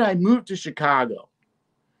 Then I moved to Chicago.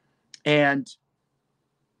 And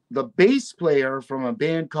the bass player from a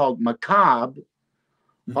band called Macabre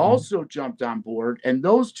also jumped on board. And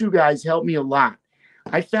those two guys helped me a lot.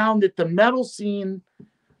 I found that the metal scene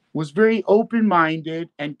was very open-minded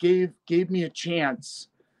and gave me a chance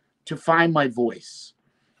to find my voice.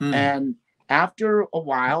 And after a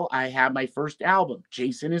while, I had my first album,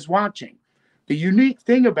 Jason Is Watching. The unique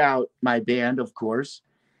thing about my band, of course,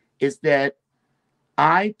 is that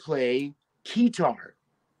I play keytar,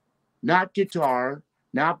 not guitar,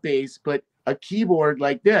 not bass, but a keyboard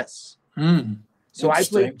like this. So I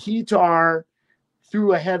play keytar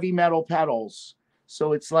through a heavy metal pedals.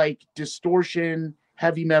 So it's like distortion,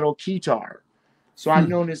 heavy metal keytar. So I'm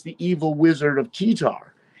known as the evil wizard of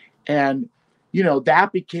keytar. And, you know,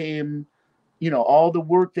 that became, you know, all the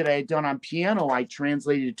work that I had done on piano, I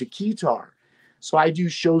translated to keytar. So I do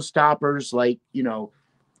showstoppers like, you know,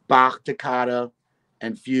 Bach toccata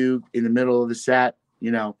and fugue in the middle of the set,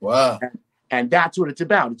 you know. Wow. And that's what it's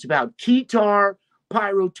about. It's about keytar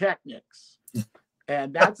pyrotechnics.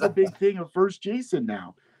 And that's a big thing of First Jason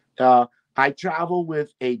now. I travel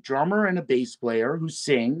with a drummer and a bass player who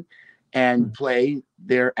sing and play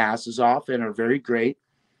their asses off and are very great.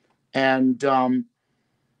 And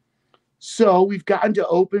so we've gotten to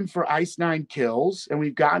open for Ice Nine Kills, and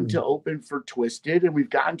we've gotten to open for Twisted, and we've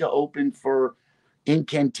gotten to open for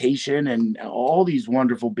Incantation and all these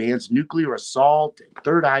wonderful bands, Nuclear Assault, and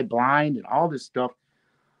Third Eye Blind, and all this stuff.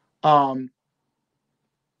 But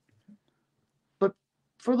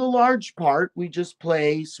for the large part, we just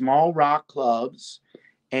play small rock clubs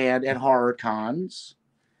and at horror cons.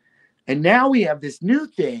 And now we have this new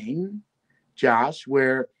thing, Josh,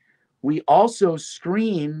 where we also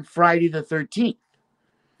screen Friday the 13th.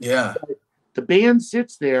 Yeah. The band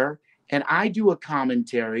sits there and I do a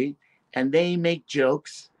commentary and they make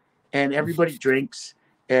jokes and everybody drinks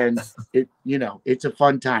and it, you know, it's a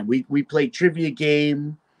fun time. We play trivia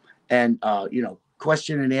game and, you know,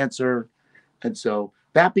 question and answer. And so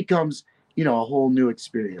that becomes, you know, a whole new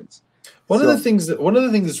experience. One of the things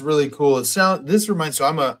that's really cool is this reminds me,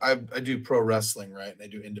 I do pro wrestling, right? And I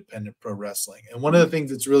do independent pro wrestling. And one of the things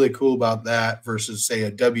that's really cool about that versus say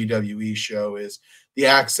a WWE show is the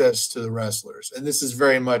access to the wrestlers. And this is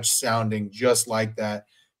very much sounding just like that.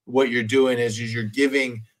 What you're doing is you're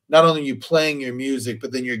giving, not only you playing your music,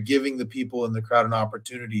 but then you're giving the people in the crowd an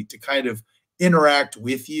opportunity to kind of interact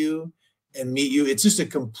with you and meet you. It's just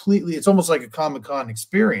it's almost like a Comic-Con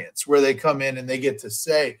experience where they come in and they get to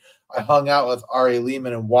say, I hung out with Ari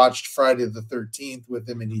Lehman and watched Friday the 13th with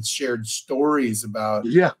him, and he shared stories about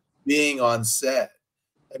being on set.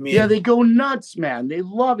 I mean, yeah, they go nuts, man. They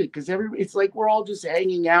love it because it's like we're all just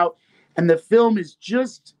hanging out, and the film is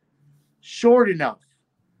just short enough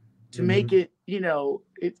to make it,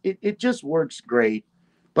 it just works great.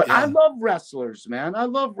 But I love wrestlers, man. I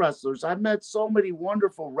love wrestlers. I've met so many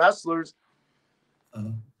wonderful wrestlers.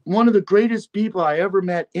 One of the greatest people I ever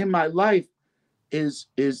met in my life is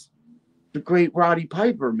the great Roddy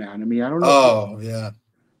Piper, man. I mean, I don't know. Oh, yeah.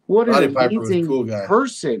 What Roddy an Piper was a amazing cool guy.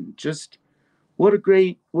 person. Just what a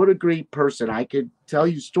great person. I could tell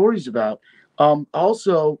you stories about.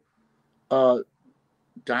 Also,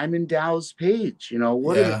 Diamond Dallas Page,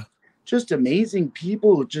 just amazing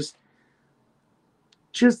people, just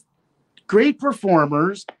great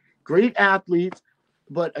performers, great athletes,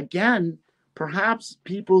 but again, perhaps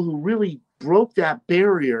people who really broke that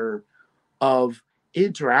barrier of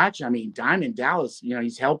interaction. I mean, Diamond Dallas,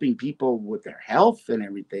 he's helping people with their health and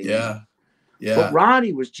everything. Yeah. But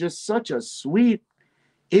Roddy was just such a sweet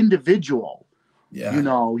individual. Yeah.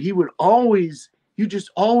 You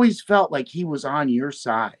just always felt like he was on your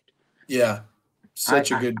side. Yeah.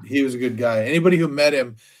 He was a good guy. Anybody who met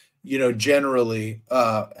him, generally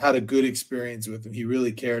had a good experience with him. He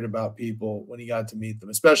really cared about people when he got to meet them,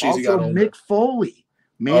 especially as he got older. Mick Foley,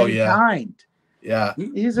 Mankind. Yeah.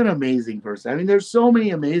 He's an amazing person. I mean, there's so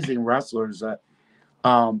many amazing wrestlers. I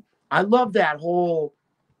love that whole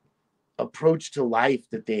approach to life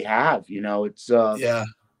that they have.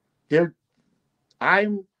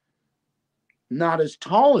 I'm not as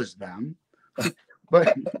tall as them,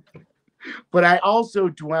 but I also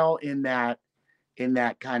dwell in that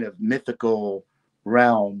kind of mythical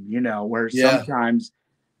realm, where sometimes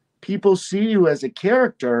people see you as a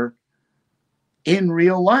character in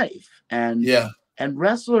real life, and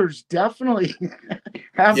wrestlers definitely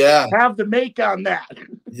have the make on that.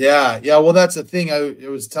 Yeah. Well, that's the thing. I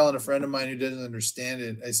was telling a friend of mine who doesn't understand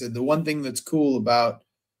it. I said the one thing that's cool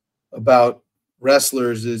about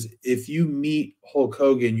wrestlers is if you meet Hulk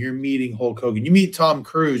Hogan, you're meeting Hulk Hogan. You meet Tom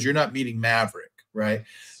Cruise, you're not meeting Maverick, right?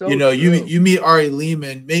 So you meet Ari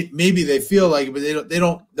Lehman. Maybe they feel like it, but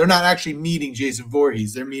they're not actually meeting Jason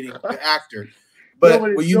Voorhees. They're meeting the actor. But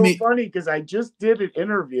it's funny because I just did an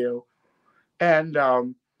interview, and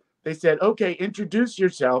they said, "Okay, introduce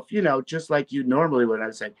yourself." Just like you normally would.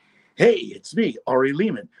 I said, "Hey, it's me, Ari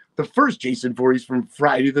Lehman, the first Jason Voorhees from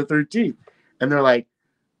Friday the 13th," and they're like,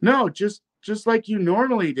 "No, just like you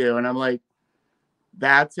normally do." And I'm like,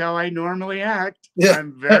 "That's how I normally act. Yeah.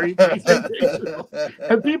 I'm very presentational."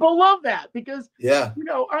 And people love that because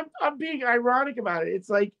I'm being ironic about it.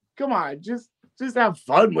 It's like, come on, just have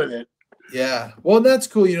fun with it. Yeah. Well, that's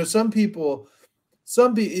cool. It's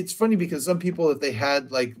funny because some people, if they had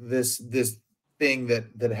like this thing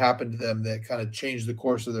that happened to them that kind of changed the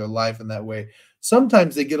course of their life in that way,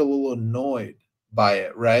 sometimes they get a little annoyed by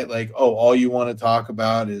it, right? Like, oh, all you want to talk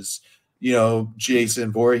about is,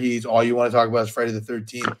 Jason Voorhees. All you want to talk about is Friday the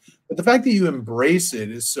 13th. But the fact that you embrace it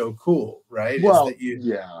is so cool, right? Well,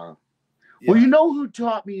 Well, who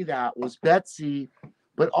taught me that was Betsy,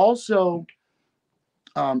 but also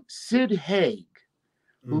Sid Haig,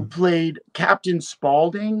 who played Captain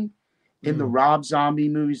Spaulding in the Rob Zombie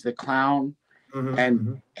movies, The Clown.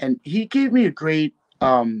 And he gave me a great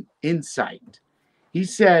insight. He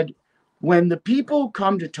said, when the people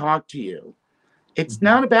come to talk to you, it's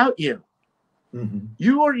not about you.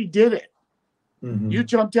 You already did it. You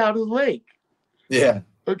jumped out of the lake. Yeah.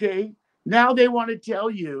 Okay. Now they want to tell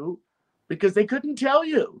you because they couldn't tell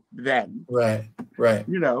you then. Right.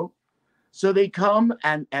 So they come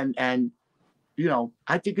and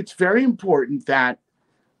I think it's very important that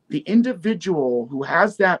the individual who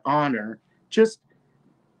has that honor just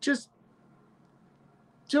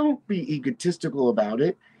don't be egotistical about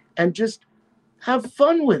it and just have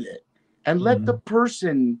fun with it and let the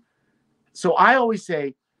person. So I always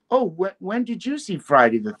say, "Oh, when did you see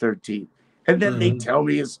Friday the 13th?" And then they tell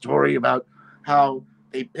me a story about how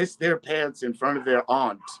they pissed their pants in front of their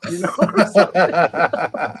aunt.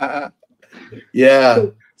 Yeah.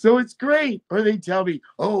 So it's great. Or they tell me,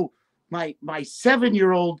 "Oh, my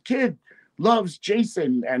 7-year-old kid loves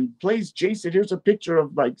Jason and plays Jason. Here's a picture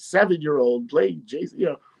of my 7-year-old playing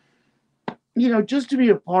Jason." Just to be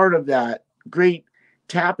a part of that great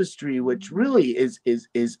tapestry, which really is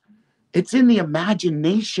it's in the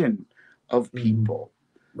imagination of people.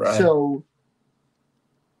 Right. So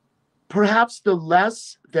perhaps the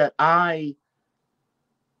less that I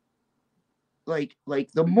like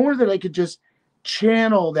the more that I could just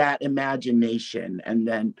channel that imagination and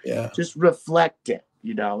then just reflect it,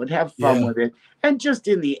 and have fun with it. And just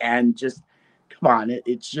in the end, just come on,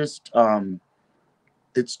 it's just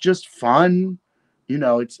fun.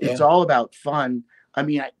 It's all about fun. I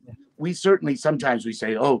mean, we certainly sometimes we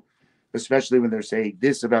say, oh, especially when they're saying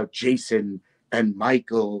this about Jason and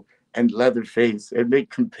Michael and Leatherface, and they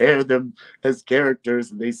compare them as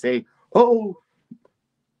characters, and they say, oh,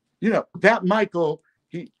 that Michael,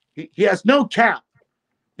 he has no cap,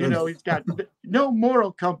 he's got no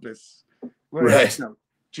moral compass, whereas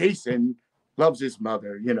Jason loves his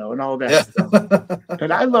mother, and all that stuff.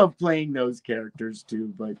 And I love playing those characters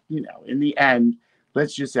too, but in the end,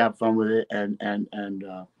 let's just have fun with it. And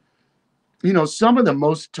some of the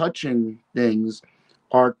most touching things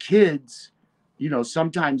are kids,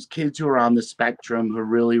 sometimes kids who are on the spectrum who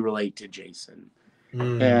really relate to Jason.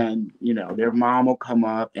 And their mom will come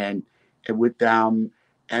up and with them,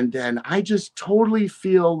 and then I just totally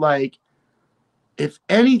feel like, if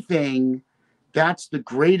anything, that's the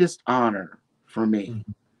greatest honor for me.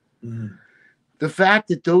 The fact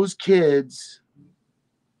that those kids,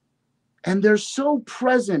 and they're so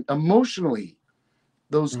present emotionally,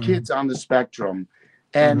 those kids on the spectrum,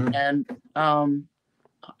 and I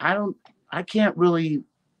can't really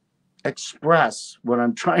express what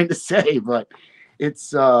I'm trying to say, but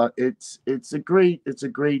it's a great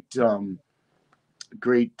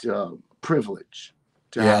privilege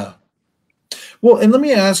to have. Well, and let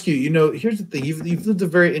me ask you, here's the thing. You've lived a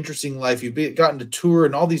very interesting life. You've gotten to tour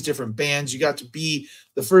in all these different bands. You got to be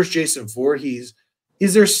the first Jason Voorhees.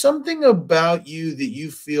 Is there something about you that you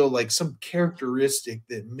feel like, some characteristic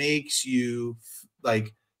that makes you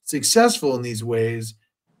like successful in these ways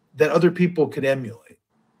that other people could emulate?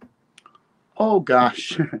 Oh,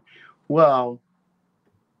 gosh. Well,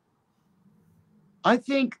 I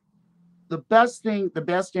think the best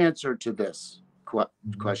answer to this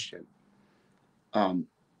question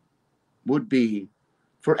would be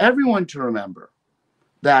for everyone to remember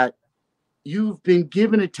that you've been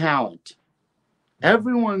given a talent.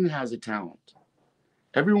 Everyone has a talent.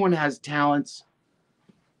 Everyone has talents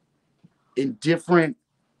in different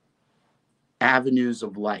avenues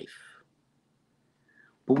of life.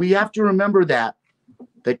 But we have to remember that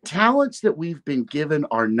the talents that we've been given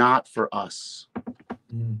are not for us.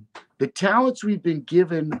 The talents we've been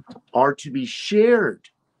given are to be shared.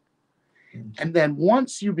 And then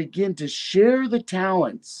once you begin to share the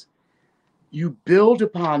talents, you build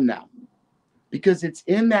upon them, because it's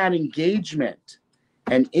in that engagement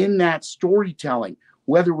and in that storytelling,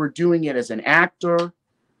 whether we're doing it as an actor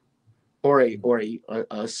or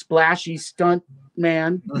a splashy stunt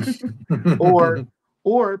man, or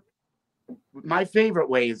my favorite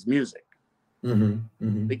way is music,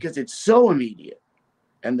 because it's so immediate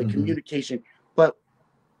and the communication, but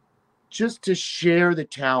just to share the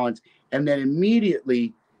talent, and then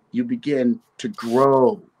immediately you begin to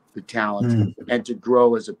grow the talent and to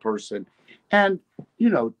grow as a person, and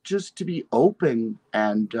just to be open.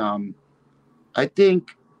 And I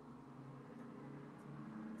think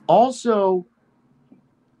also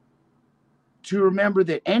to remember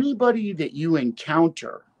that anybody that you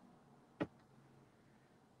encounter,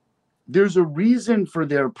 there's a reason for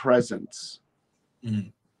their presence.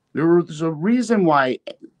 There's a reason why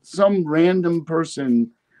some random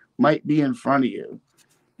person might be in front of you.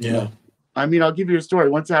 Yeah. I mean, I'll give you a story.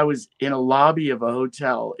 Once I was in a lobby of a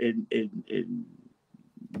hotel in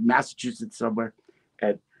Massachusetts somewhere,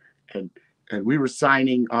 and we were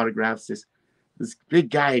signing autographs. This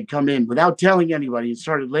big guy had come in without telling anybody and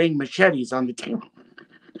started laying machetes on the table.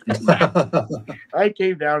 I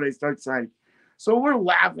came down, I started signing. So we're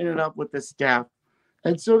laughing it up with the staff.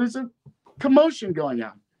 And so there's a commotion going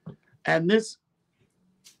on. And this,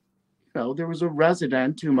 there was a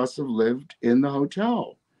resident who must have lived in the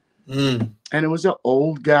hotel. And it was an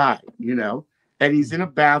old guy, and he's in a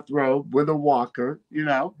bathrobe with a walker,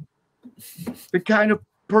 the kind of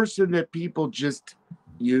person that people just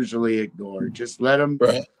usually ignore. Just let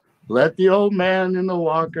the old man in the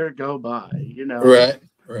walker go by, Right.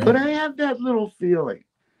 But I had that little feeling,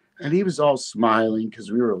 and he was all smiling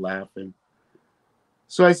because we were laughing.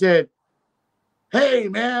 So I said, "Hey,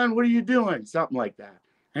 man, what are you doing?" Something like that.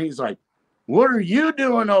 And he's like, "What are you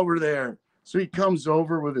doing over there?" So he comes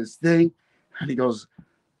over with his thing, and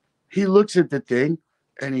he looks at the thing,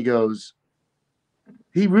 and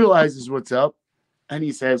he realizes what's up, and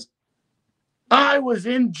he says, "I was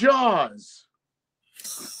in Jaws."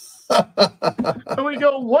 And we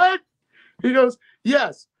go, "What?" He goes,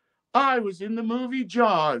 "Yes, I was in the movie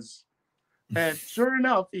Jaws." And sure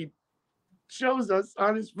enough, he shows us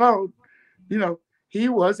on his phone, he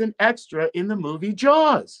was an extra in the movie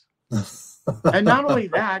Jaws. And not only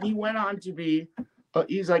that, he went on to be,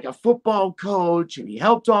 he's like a football coach, and he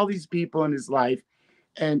helped all these people in his life.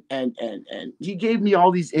 And he gave me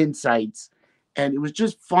all these insights, and it was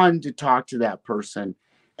just fun to talk to that person.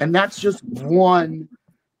 And that's just one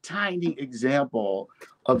tiny example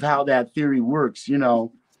of how that theory works. You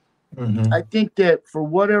know, I think that for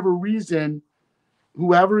whatever reason,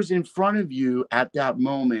 whoever's in front of you at that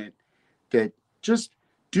moment, that just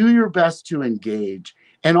do your best to engage.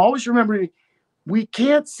 And always remember, we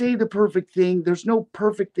can't say the perfect thing. There's no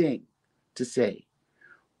perfect thing to say,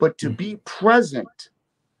 but to be present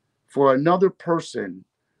for another person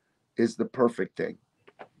is the perfect thing.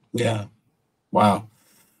 Yeah. Wow.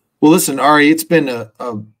 Well, listen, Ari, it's been a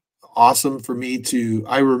awesome for me to.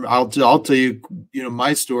 I'll tell you, you know,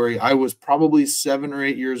 my story. I was probably 7 or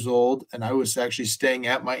 8 years old, and I was actually staying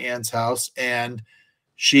at my aunt's house, and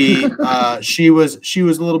she was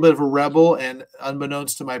a little bit of a rebel, and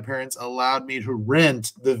unbeknownst to my parents, allowed me to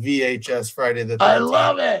rent the VHS Friday the 13th. I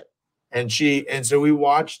love it. And so we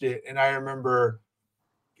watched it, and I remember.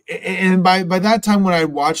 And by that time when I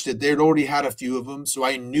watched it, they'd already had a few of them, so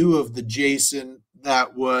I knew of the Jason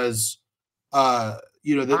that was,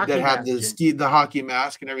 you know, that had the hockey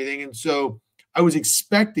mask and everything, and so I was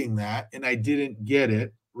expecting that, and I didn't get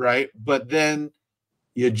it right. But then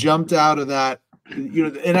you jumped out of that, you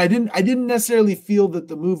know, and I didn't necessarily feel that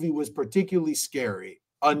the movie was particularly scary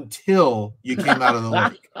until you came out of the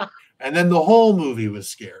lake, and then the whole movie was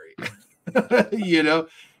scary, you know.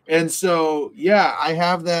 And so, yeah, I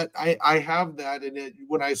have that. I have that. And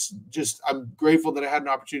I'm grateful that I had an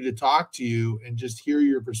opportunity to talk to you and just hear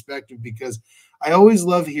your perspective, because I always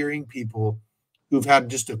love hearing people who've had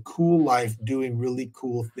just a cool life doing really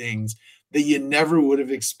cool things that you never would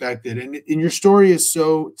have expected. And your story is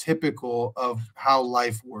so typical of how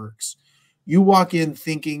life works. You walk in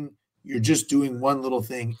thinking you're just doing one little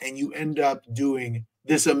thing, and you end up doing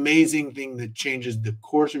this amazing thing that changes the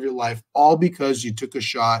course of your life, all because you took a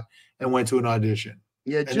shot and went to an audition.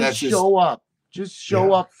 Yeah, just show up. Just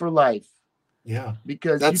show up for life. Yeah.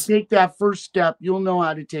 Because you take that first step, you'll know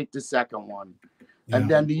how to take the second one. Yeah. And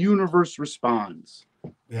then the universe responds.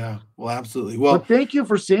 Yeah, well, absolutely. Well, but thank you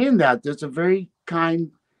for saying that. That's a very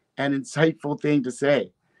kind and insightful thing to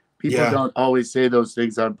say. People don't always say those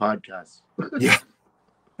things on podcasts. Yeah.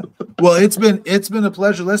 Well, it's been a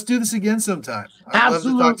pleasure. Let's do this again sometime. I'd love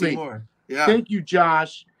to talk to you more. Yeah. Thank you,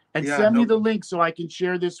 Josh. And send me the link so I can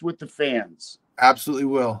share this with the fans. Absolutely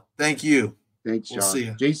will. Thank you. Thanks, Josh. We'll see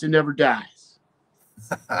you. Jason never dies.